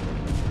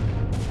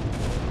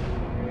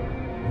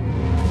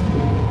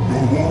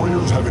 Your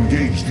warriors have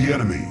engaged the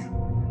enemy.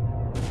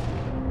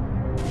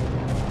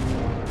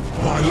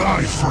 My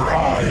life for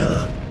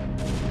hire.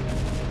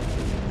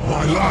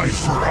 My life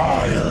for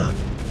hire.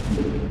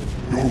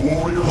 Your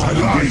warriors have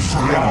engaged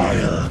the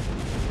enemy.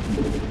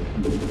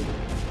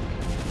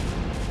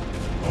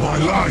 My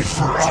life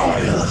for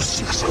hire.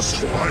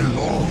 Successful. I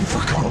long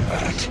for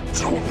combat.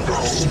 Teleport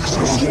Your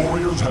successful.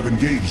 warriors have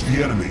engaged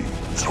the enemy.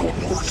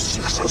 Teleport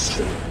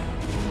successful.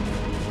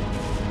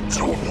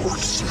 Teleport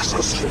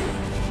successful.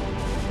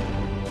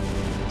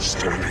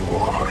 Standing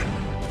by.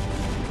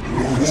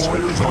 Your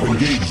warriors have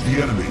engaged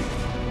the enemy.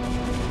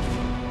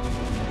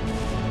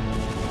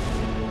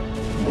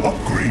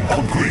 Upgrade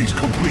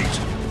complete.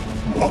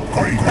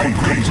 Upgrade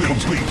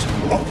complete.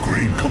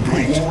 Upgrade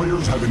complete. Your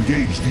warriors have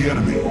engaged the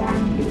enemy.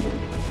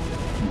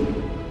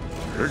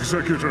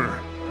 Executor,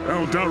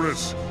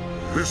 Aldaris,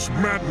 this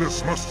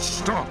madness must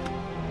stop.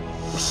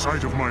 The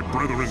sight of my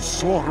brethren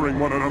slaughtering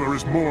one another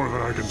is more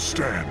than I can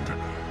stand.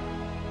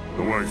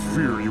 Though I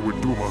fear you would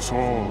doom us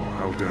all,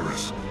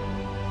 Aldaris,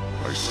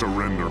 I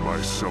surrender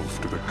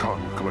myself to the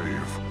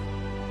Conclave.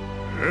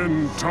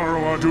 End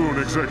Taro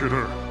Adun,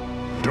 Executor.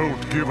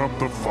 Don't give up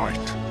the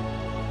fight.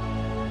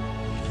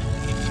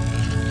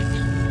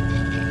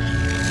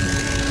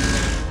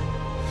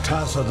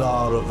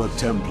 Tassadar of the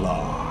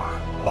Templar,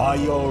 by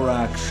your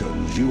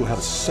actions you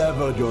have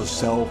severed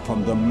yourself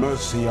from the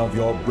mercy of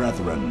your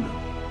brethren.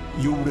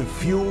 You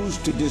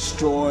refused to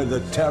destroy the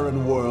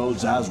Terran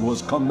worlds as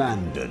was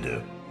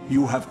commanded.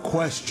 You have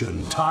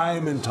questioned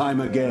time and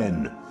time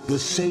again the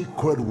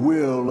sacred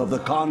will of the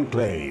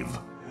Conclave,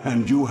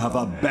 and you have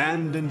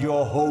abandoned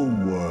your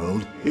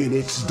homeworld in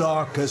its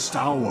darkest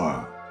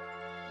hour.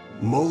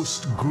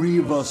 Most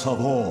grievous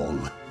of all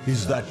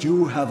is that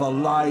you have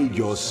allied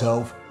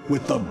yourself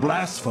with the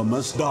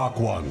blasphemous Dark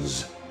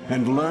Ones,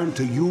 and learned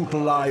to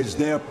utilize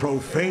their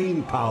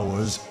profane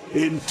powers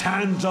in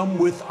tandem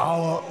with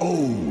our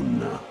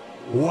own.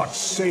 What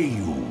say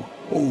you,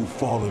 O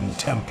fallen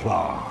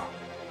Templar?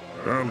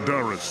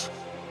 Aldaris,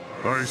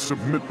 I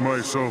submit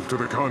myself to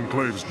the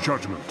Conclave's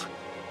judgment.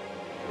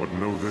 But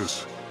know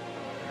this,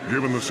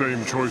 given the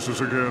same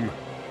choices again,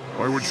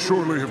 I would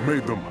surely have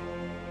made them.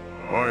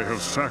 I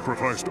have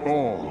sacrificed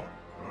all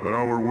that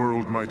our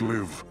world might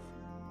live.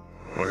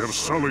 I have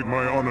sullied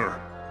my honor.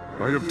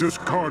 I have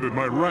discarded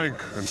my rank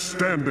and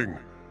standing.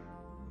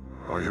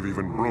 I have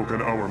even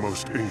broken our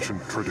most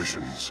ancient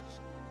traditions.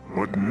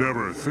 But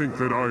never think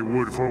that I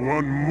would for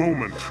one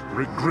moment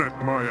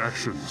regret my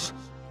actions.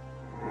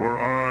 For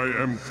I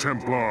am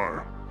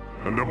Templar,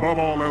 and above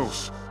all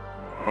else,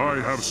 I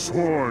have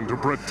sworn to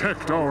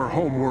protect our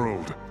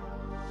homeworld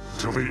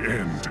till the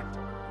end.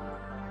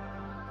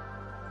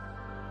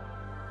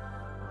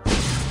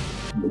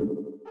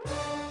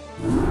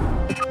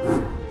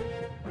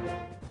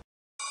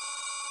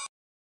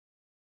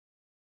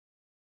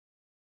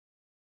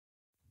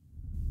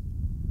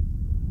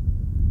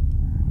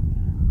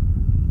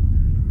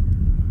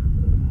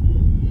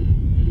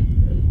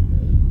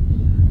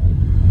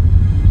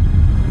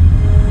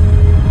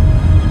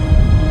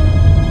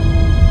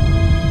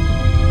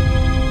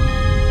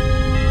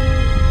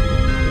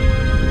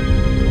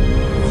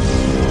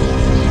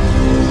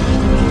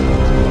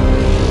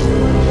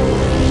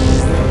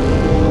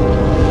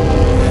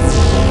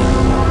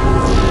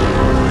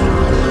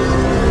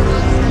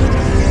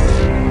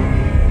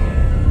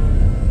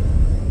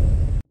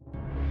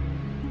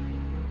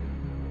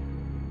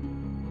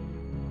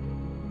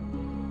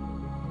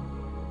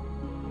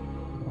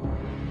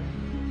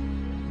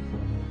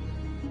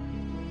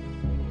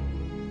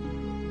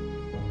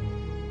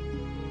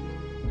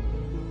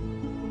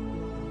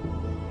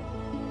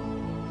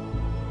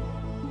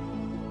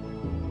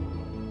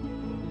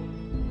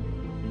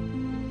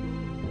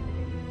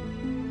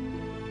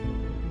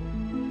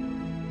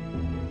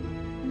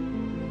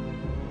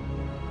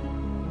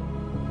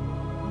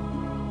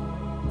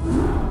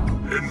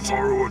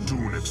 Taro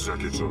Adun,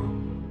 Executor.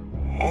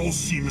 All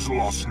seems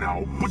lost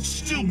now, but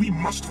still we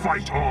must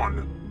fight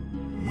on.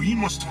 We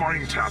must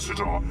find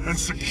Tassadar and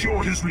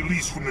secure his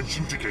release from the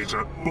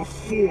Judicator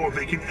before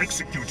they can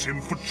execute him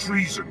for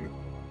treason.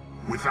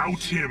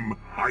 Without him,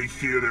 I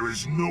fear there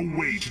is no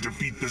way to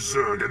defeat the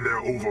Zerg and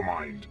their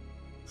overmind.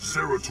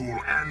 Zeratul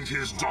and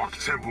his Dark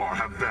Templar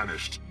have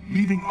vanished,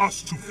 leaving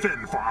us to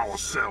fend for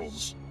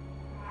ourselves.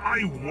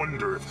 I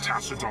wonder if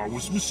Tassadar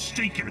was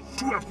mistaken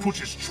to have put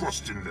his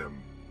trust in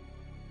them.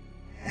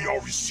 We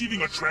are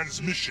receiving a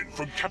transmission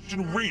from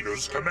Captain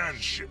Raynor's command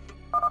ship.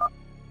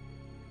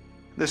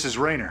 This is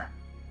Raynor.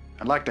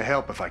 I'd like to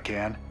help if I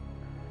can.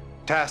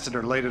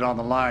 Tassadar laid it on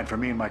the line for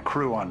me and my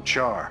crew on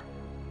Char.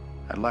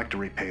 I'd like to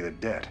repay the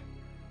debt.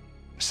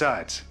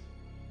 Besides,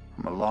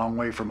 I'm a long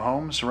way from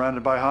home,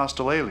 surrounded by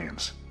hostile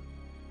aliens.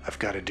 I've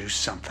got to do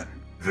something.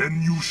 Then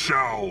you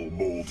shall,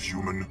 bold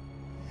human.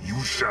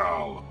 You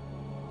shall.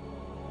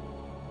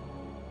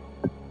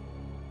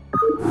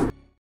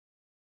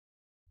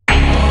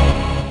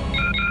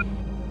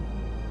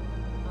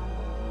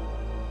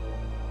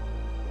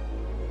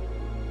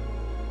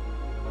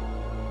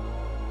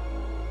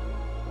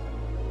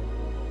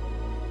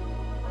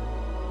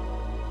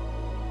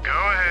 Go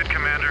ahead,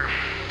 Commander.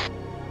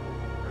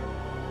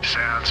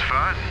 Sounds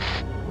fun.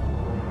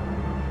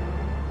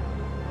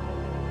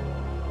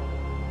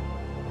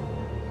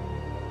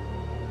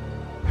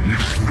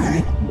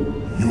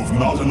 You have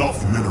not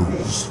enough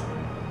minerals.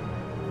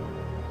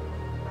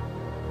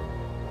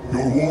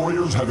 Your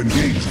warriors have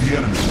engaged the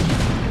enemy.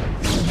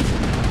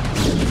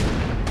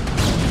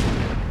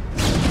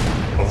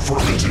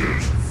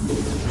 Affirmative.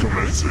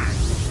 Commencing.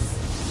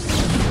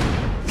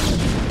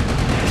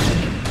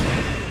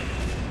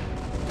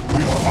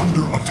 We are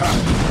under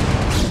attack.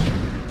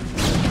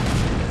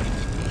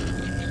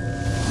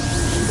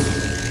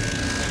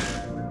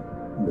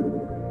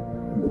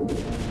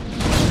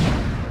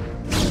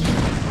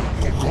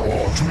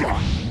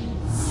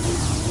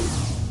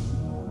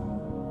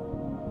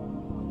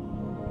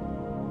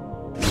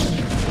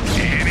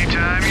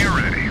 Anytime you're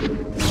ready.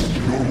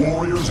 Your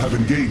warriors have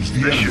engaged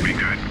the This enemy. should be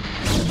good.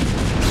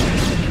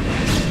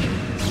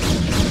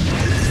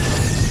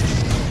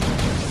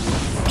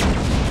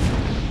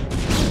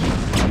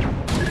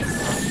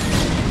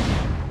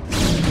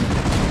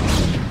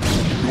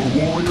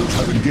 Your warriors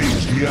have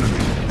engaged the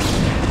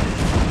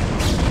enemy.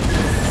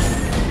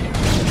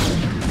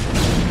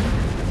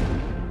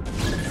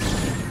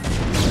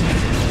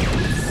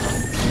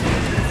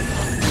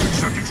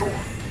 Executor,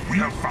 we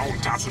have found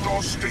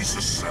Tassador's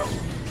stasis cell.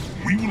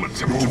 We will attempt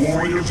to Your free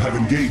warriors him have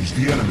now. engaged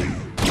the enemy.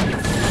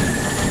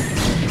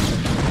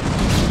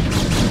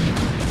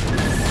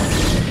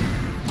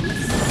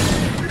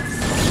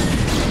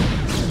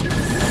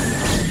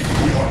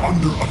 We are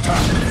under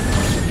attack.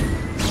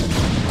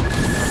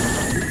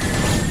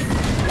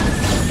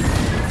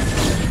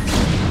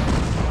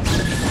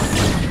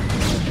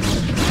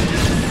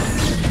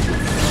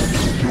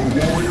 Your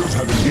warriors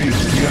have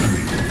engaged the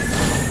enemy.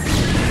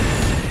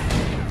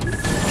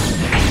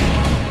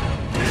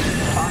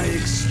 I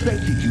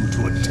expected you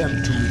to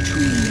attempt to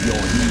retrieve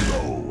your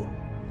hero.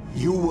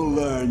 You will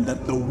learn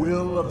that the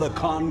will of the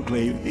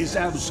Conclave is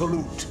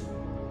absolute.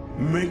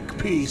 Make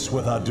peace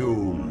with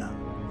Adun.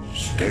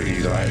 Stay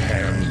thy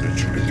hand,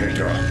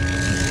 Adjudicator.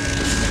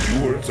 The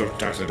stewards of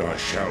Tassadar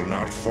shall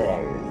not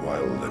fall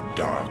while the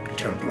Dark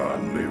Templar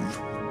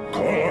live.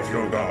 Call off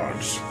your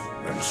guards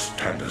and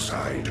stand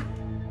aside,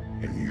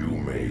 and you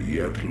may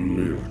yet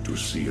live to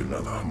see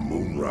another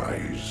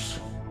moonrise.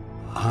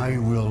 I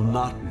will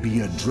not be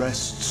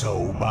addressed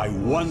so by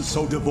one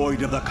so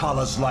devoid of the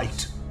Kala's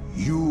light.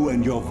 You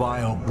and your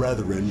vile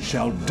brethren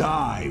shall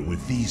die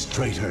with these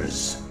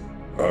traitors.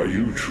 Are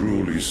you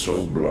truly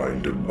so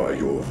blinded by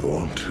your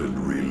vaunted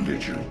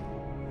religion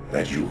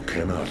that you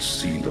cannot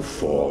see the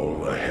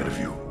fall ahead of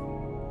you?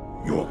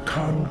 Your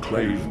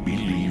Conclave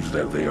believes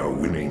that they are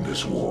winning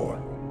this war,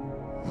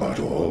 but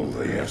all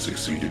they have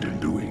succeeded in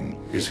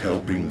doing is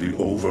helping the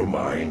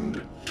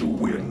Overmind to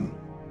win.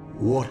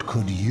 What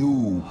could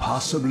you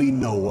possibly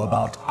know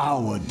about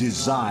our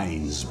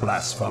designs,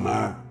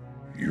 blasphemer?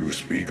 You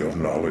speak of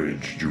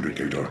knowledge,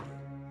 Judicator.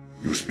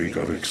 You speak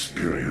of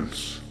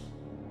experience.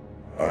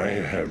 I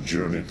have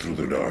journeyed through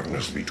the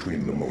darkness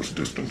between the most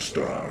distant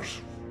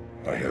stars.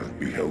 I have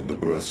beheld the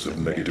births of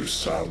negative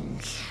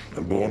suns,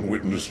 and borne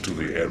witness to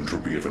the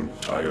entropy of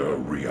entire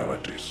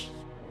realities.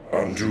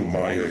 Unto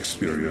my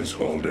experience,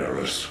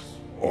 Alderus,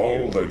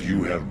 all that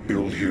you have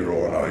built here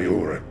on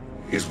Iora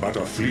is but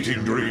a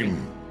fleeting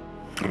dream.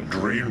 A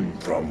dream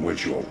from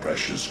which your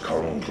precious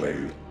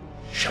Conclave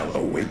shall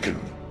awaken,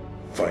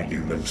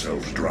 finding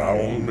themselves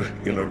drowned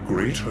in a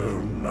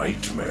greater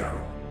nightmare.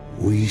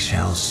 We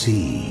shall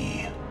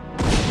see.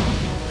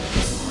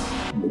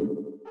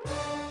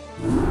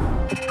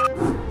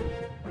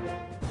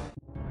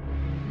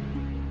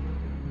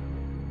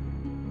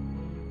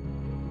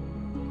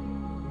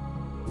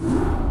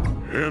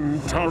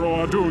 In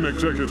Taro Adun,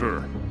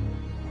 Executor.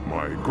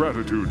 My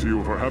gratitude to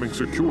you for having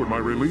secured my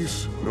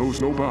release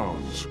knows no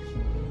bounds.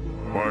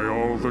 By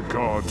all the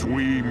gods,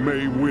 we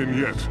may win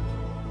yet.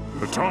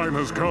 The time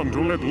has come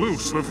to let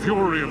loose the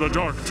fury of the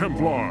Dark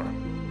Templar.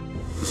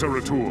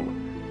 Zeratul,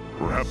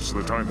 perhaps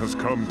the time has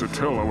come to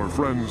tell our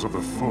friends of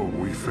the foe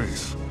we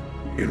face.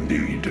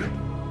 Indeed.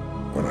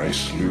 When I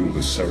slew the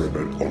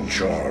Cerebrid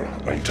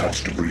Onchar, I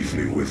touched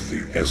briefly with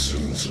the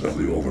essence of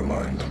the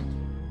Overmind.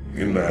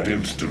 In that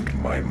instant,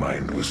 my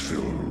mind was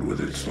filled with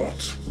its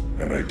thoughts.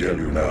 And I tell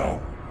you now,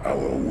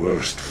 our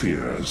worst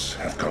fears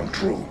have come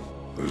true.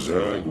 The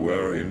Zerg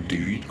were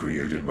indeed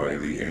created by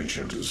the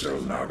ancient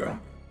Xel'Naga,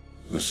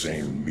 the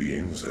same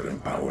beings that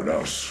empowered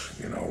us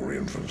in our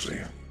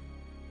infancy.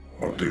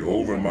 But the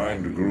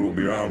Overmind grew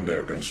beyond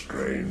their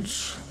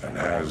constraints, and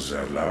has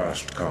at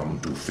last come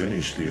to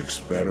finish the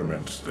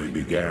experiments they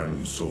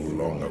began so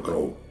long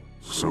ago.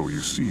 So you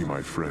see,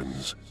 my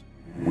friends,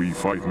 We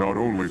fight not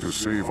only to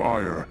save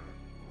Ire,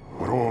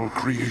 but all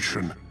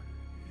creation.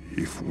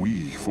 If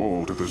we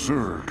fall to the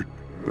Zerg,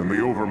 then the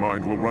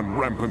Overmind will run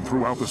rampant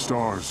throughout the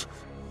stars,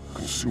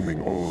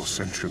 consuming all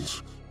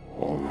sentience,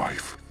 all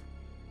life.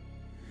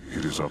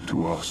 It is up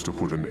to us to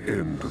put an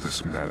end to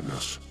this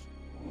madness,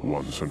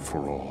 once and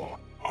for all.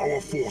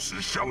 Our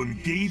forces shall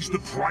engage the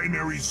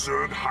primary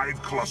Zerg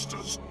hive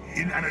clusters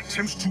in an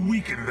attempt to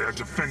weaken their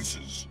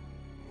defenses.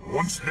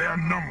 Once their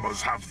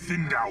numbers have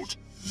thinned out,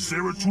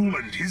 Zeratul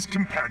and his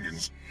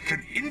companions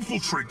can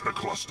infiltrate the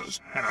clusters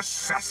and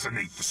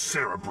assassinate the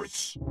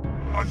Cerebrits.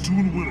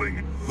 Adun willing,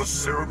 the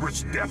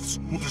Cerebrits' deaths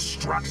will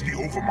distract the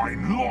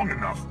Overmind long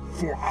enough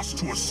for us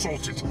to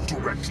assault it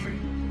directly.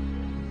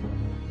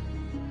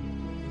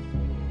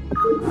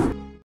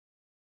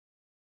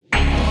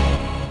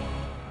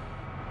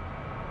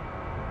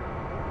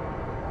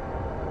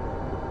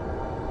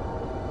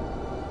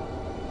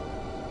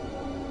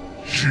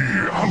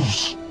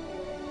 House.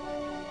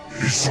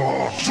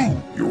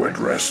 Isatu. You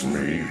address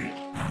me?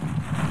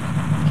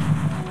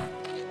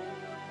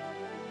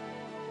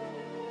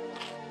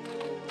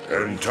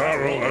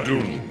 Entaro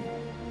Adun.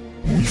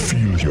 We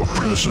feel your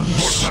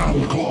presence.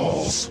 Sound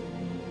calls.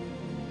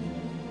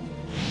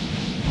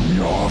 We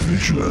are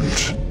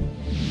vigilant.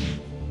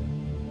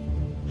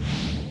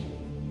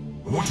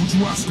 What would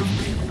you ask of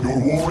me? Your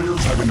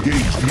warriors have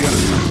engaged the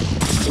enemy.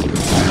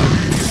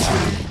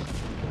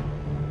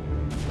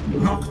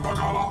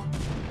 Nakbagala.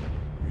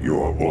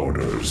 Your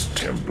orders,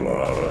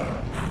 Templar.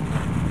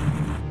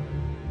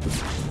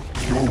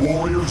 Your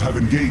warriors have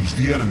engaged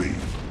the enemy.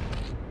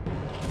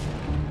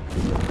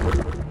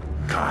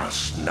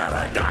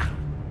 Xel'Naga.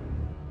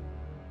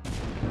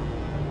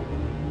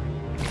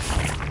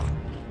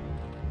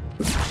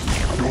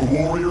 Your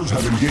warriors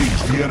have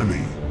engaged the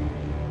enemy.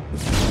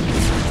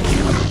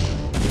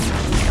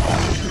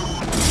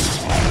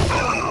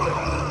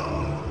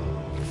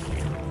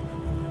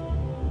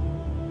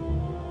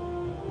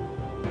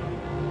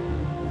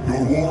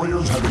 Your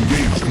warriors have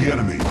engaged the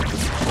enemy.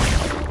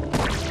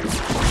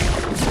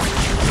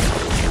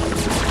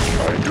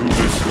 I do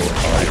this for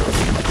hire.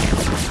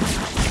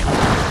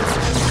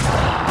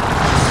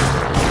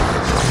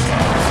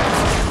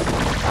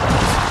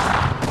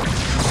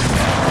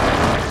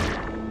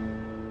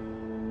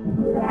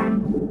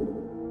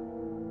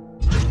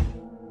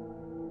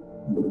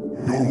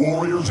 Your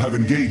warriors have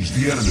engaged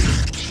the enemy.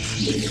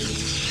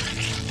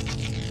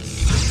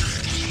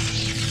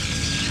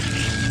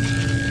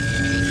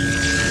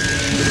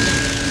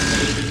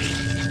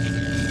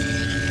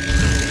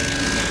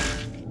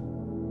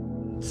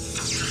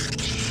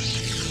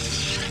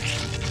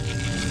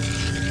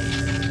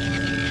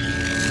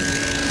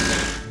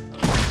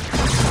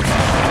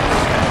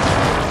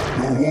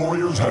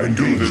 I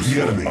do this the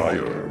for enemy.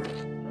 hire.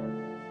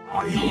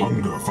 I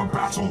hunger for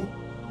battle.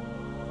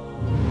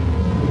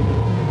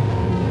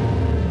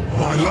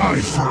 My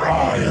life for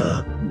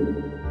ire.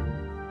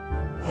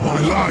 My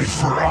life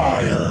for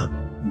ire.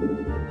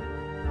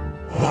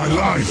 My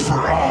life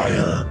for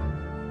ire.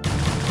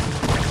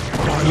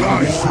 My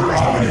life for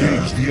ire.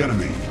 Engage the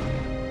enemy.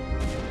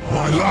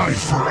 My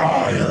life for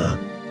ire.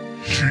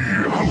 She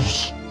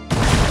house.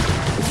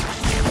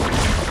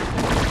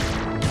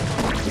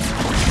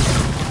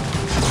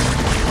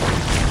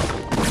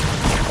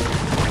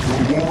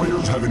 Your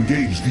warriors have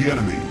engaged the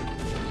enemy.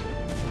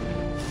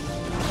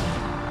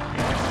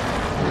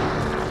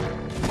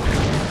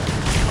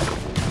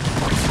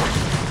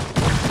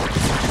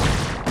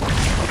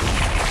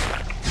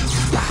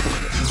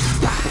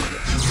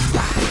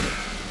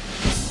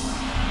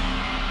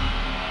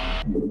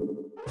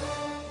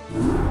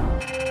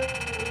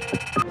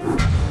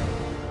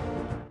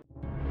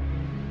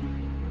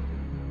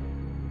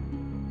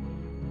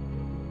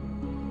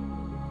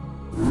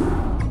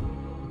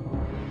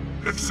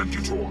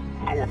 Executor,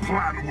 our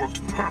plan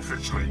worked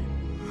perfectly.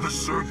 The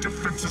Zerg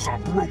defenses are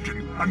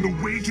broken, and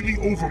the way to the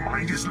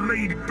Overmind is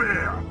laid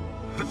bare.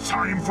 The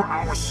time for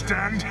our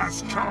stand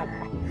has come.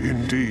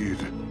 Indeed.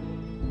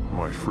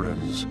 My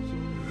friends,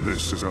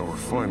 this is our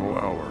final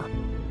hour.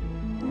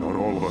 Not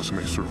all of us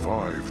may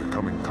survive the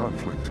coming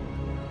conflict.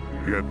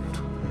 Yet,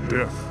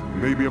 death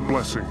may be a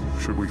blessing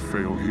should we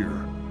fail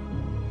here.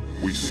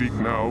 We seek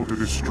now to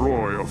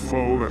destroy a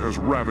foe that has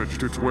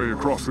ravaged its way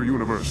across the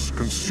universe,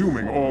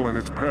 consuming all in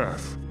its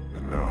path.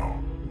 And now,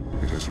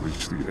 it has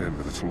reached the end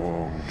of its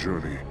long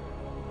journey.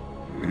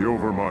 The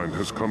Overmind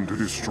has come to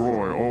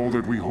destroy all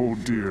that we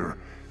hold dear,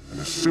 and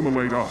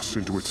assimilate us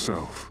into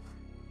itself.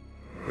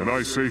 And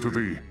I say to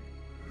thee,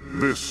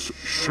 this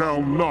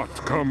shall not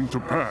come to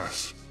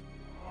pass.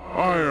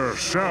 Ire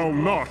shall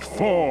not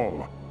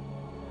fall.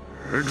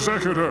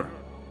 Executor,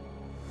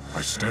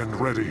 I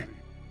stand ready.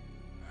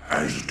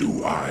 As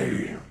do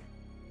I.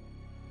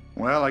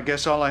 Well, I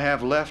guess all I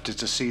have left is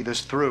to see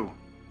this through.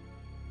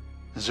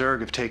 The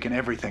Zerg have taken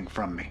everything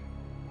from me.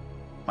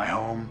 My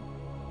home,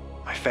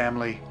 my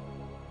family,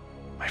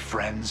 my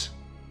friends.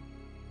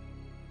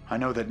 I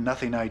know that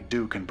nothing I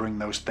do can bring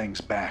those things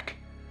back.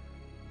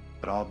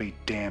 But I'll be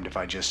damned if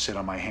I just sit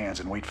on my hands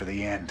and wait for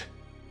the end.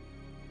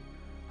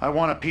 I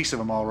want a piece of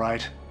them, all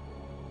right.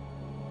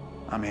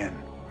 I'm in.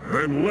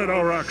 Then let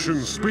our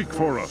actions speak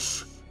for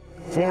us.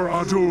 For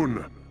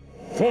Adun.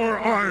 For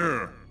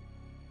Ire.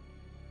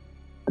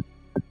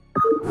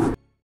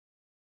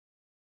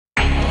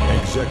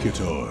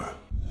 Executor,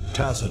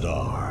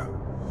 Tassadar,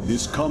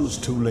 this comes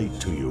too late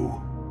to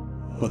you.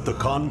 But the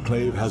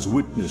Conclave has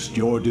witnessed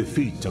your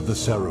defeat of the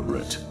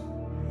Cerebrate.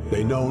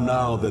 They know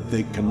now that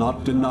they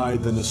cannot deny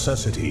the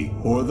necessity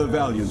or the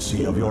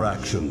valiancy of your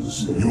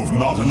actions. You have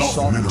not We enough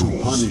sought minerals.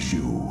 to punish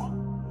you,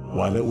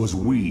 while it was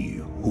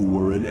we who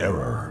were in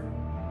error.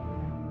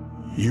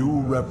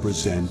 You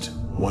represent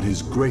what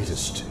is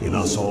greatest in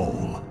us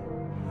all,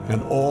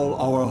 and all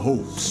our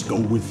hopes go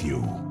with you.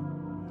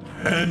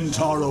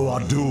 Entaro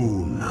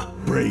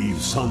Adun,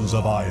 brave sons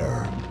of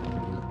Ire.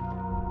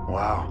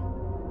 Wow.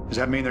 Does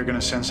that mean they're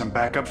gonna send some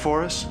backup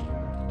for us?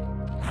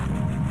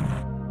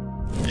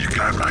 You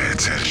got my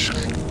attention.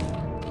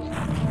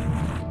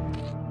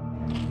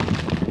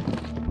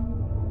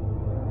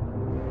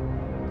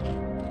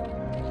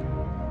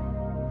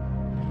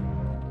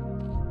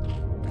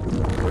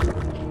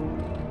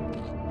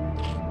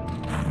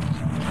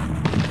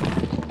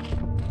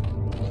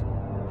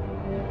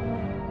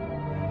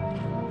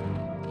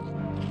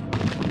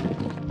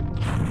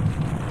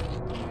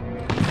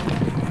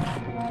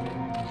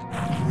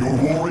 Your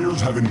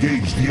warriors have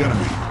engaged the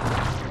enemy.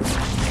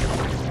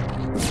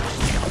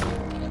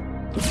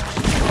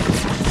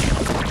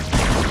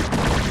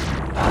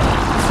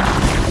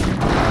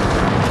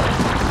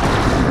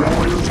 Your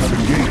warriors have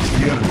engaged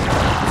the enemy.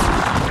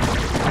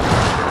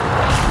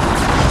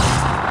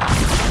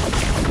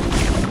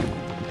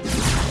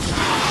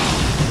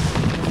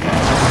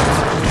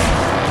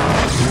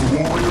 Your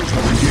warriors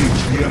have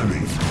engaged the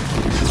enemy.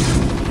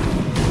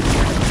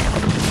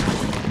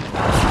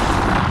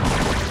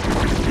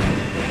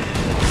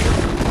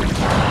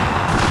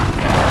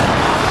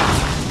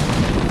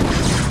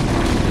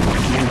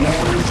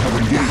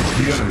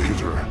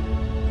 Executor,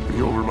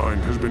 the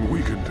Overmind has been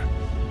weakened.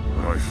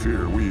 I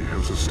fear we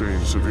have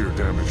sustained severe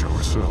damage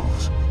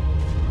ourselves.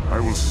 I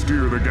will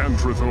steer the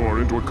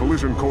Gantrathor into a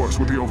collision course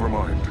with the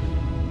Overmind.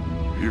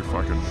 If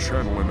I can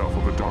channel enough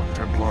of the Dark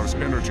Templar's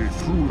energy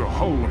through the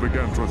hull of the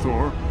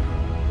Gantrathor,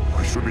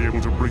 I should be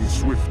able to bring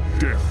swift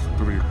death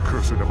to the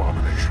accursed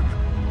abomination.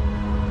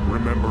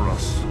 Remember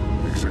us,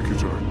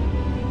 Executor.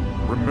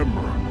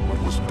 Remember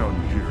what was done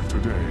here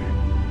today.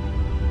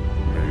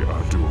 May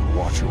Adun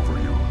watch over you.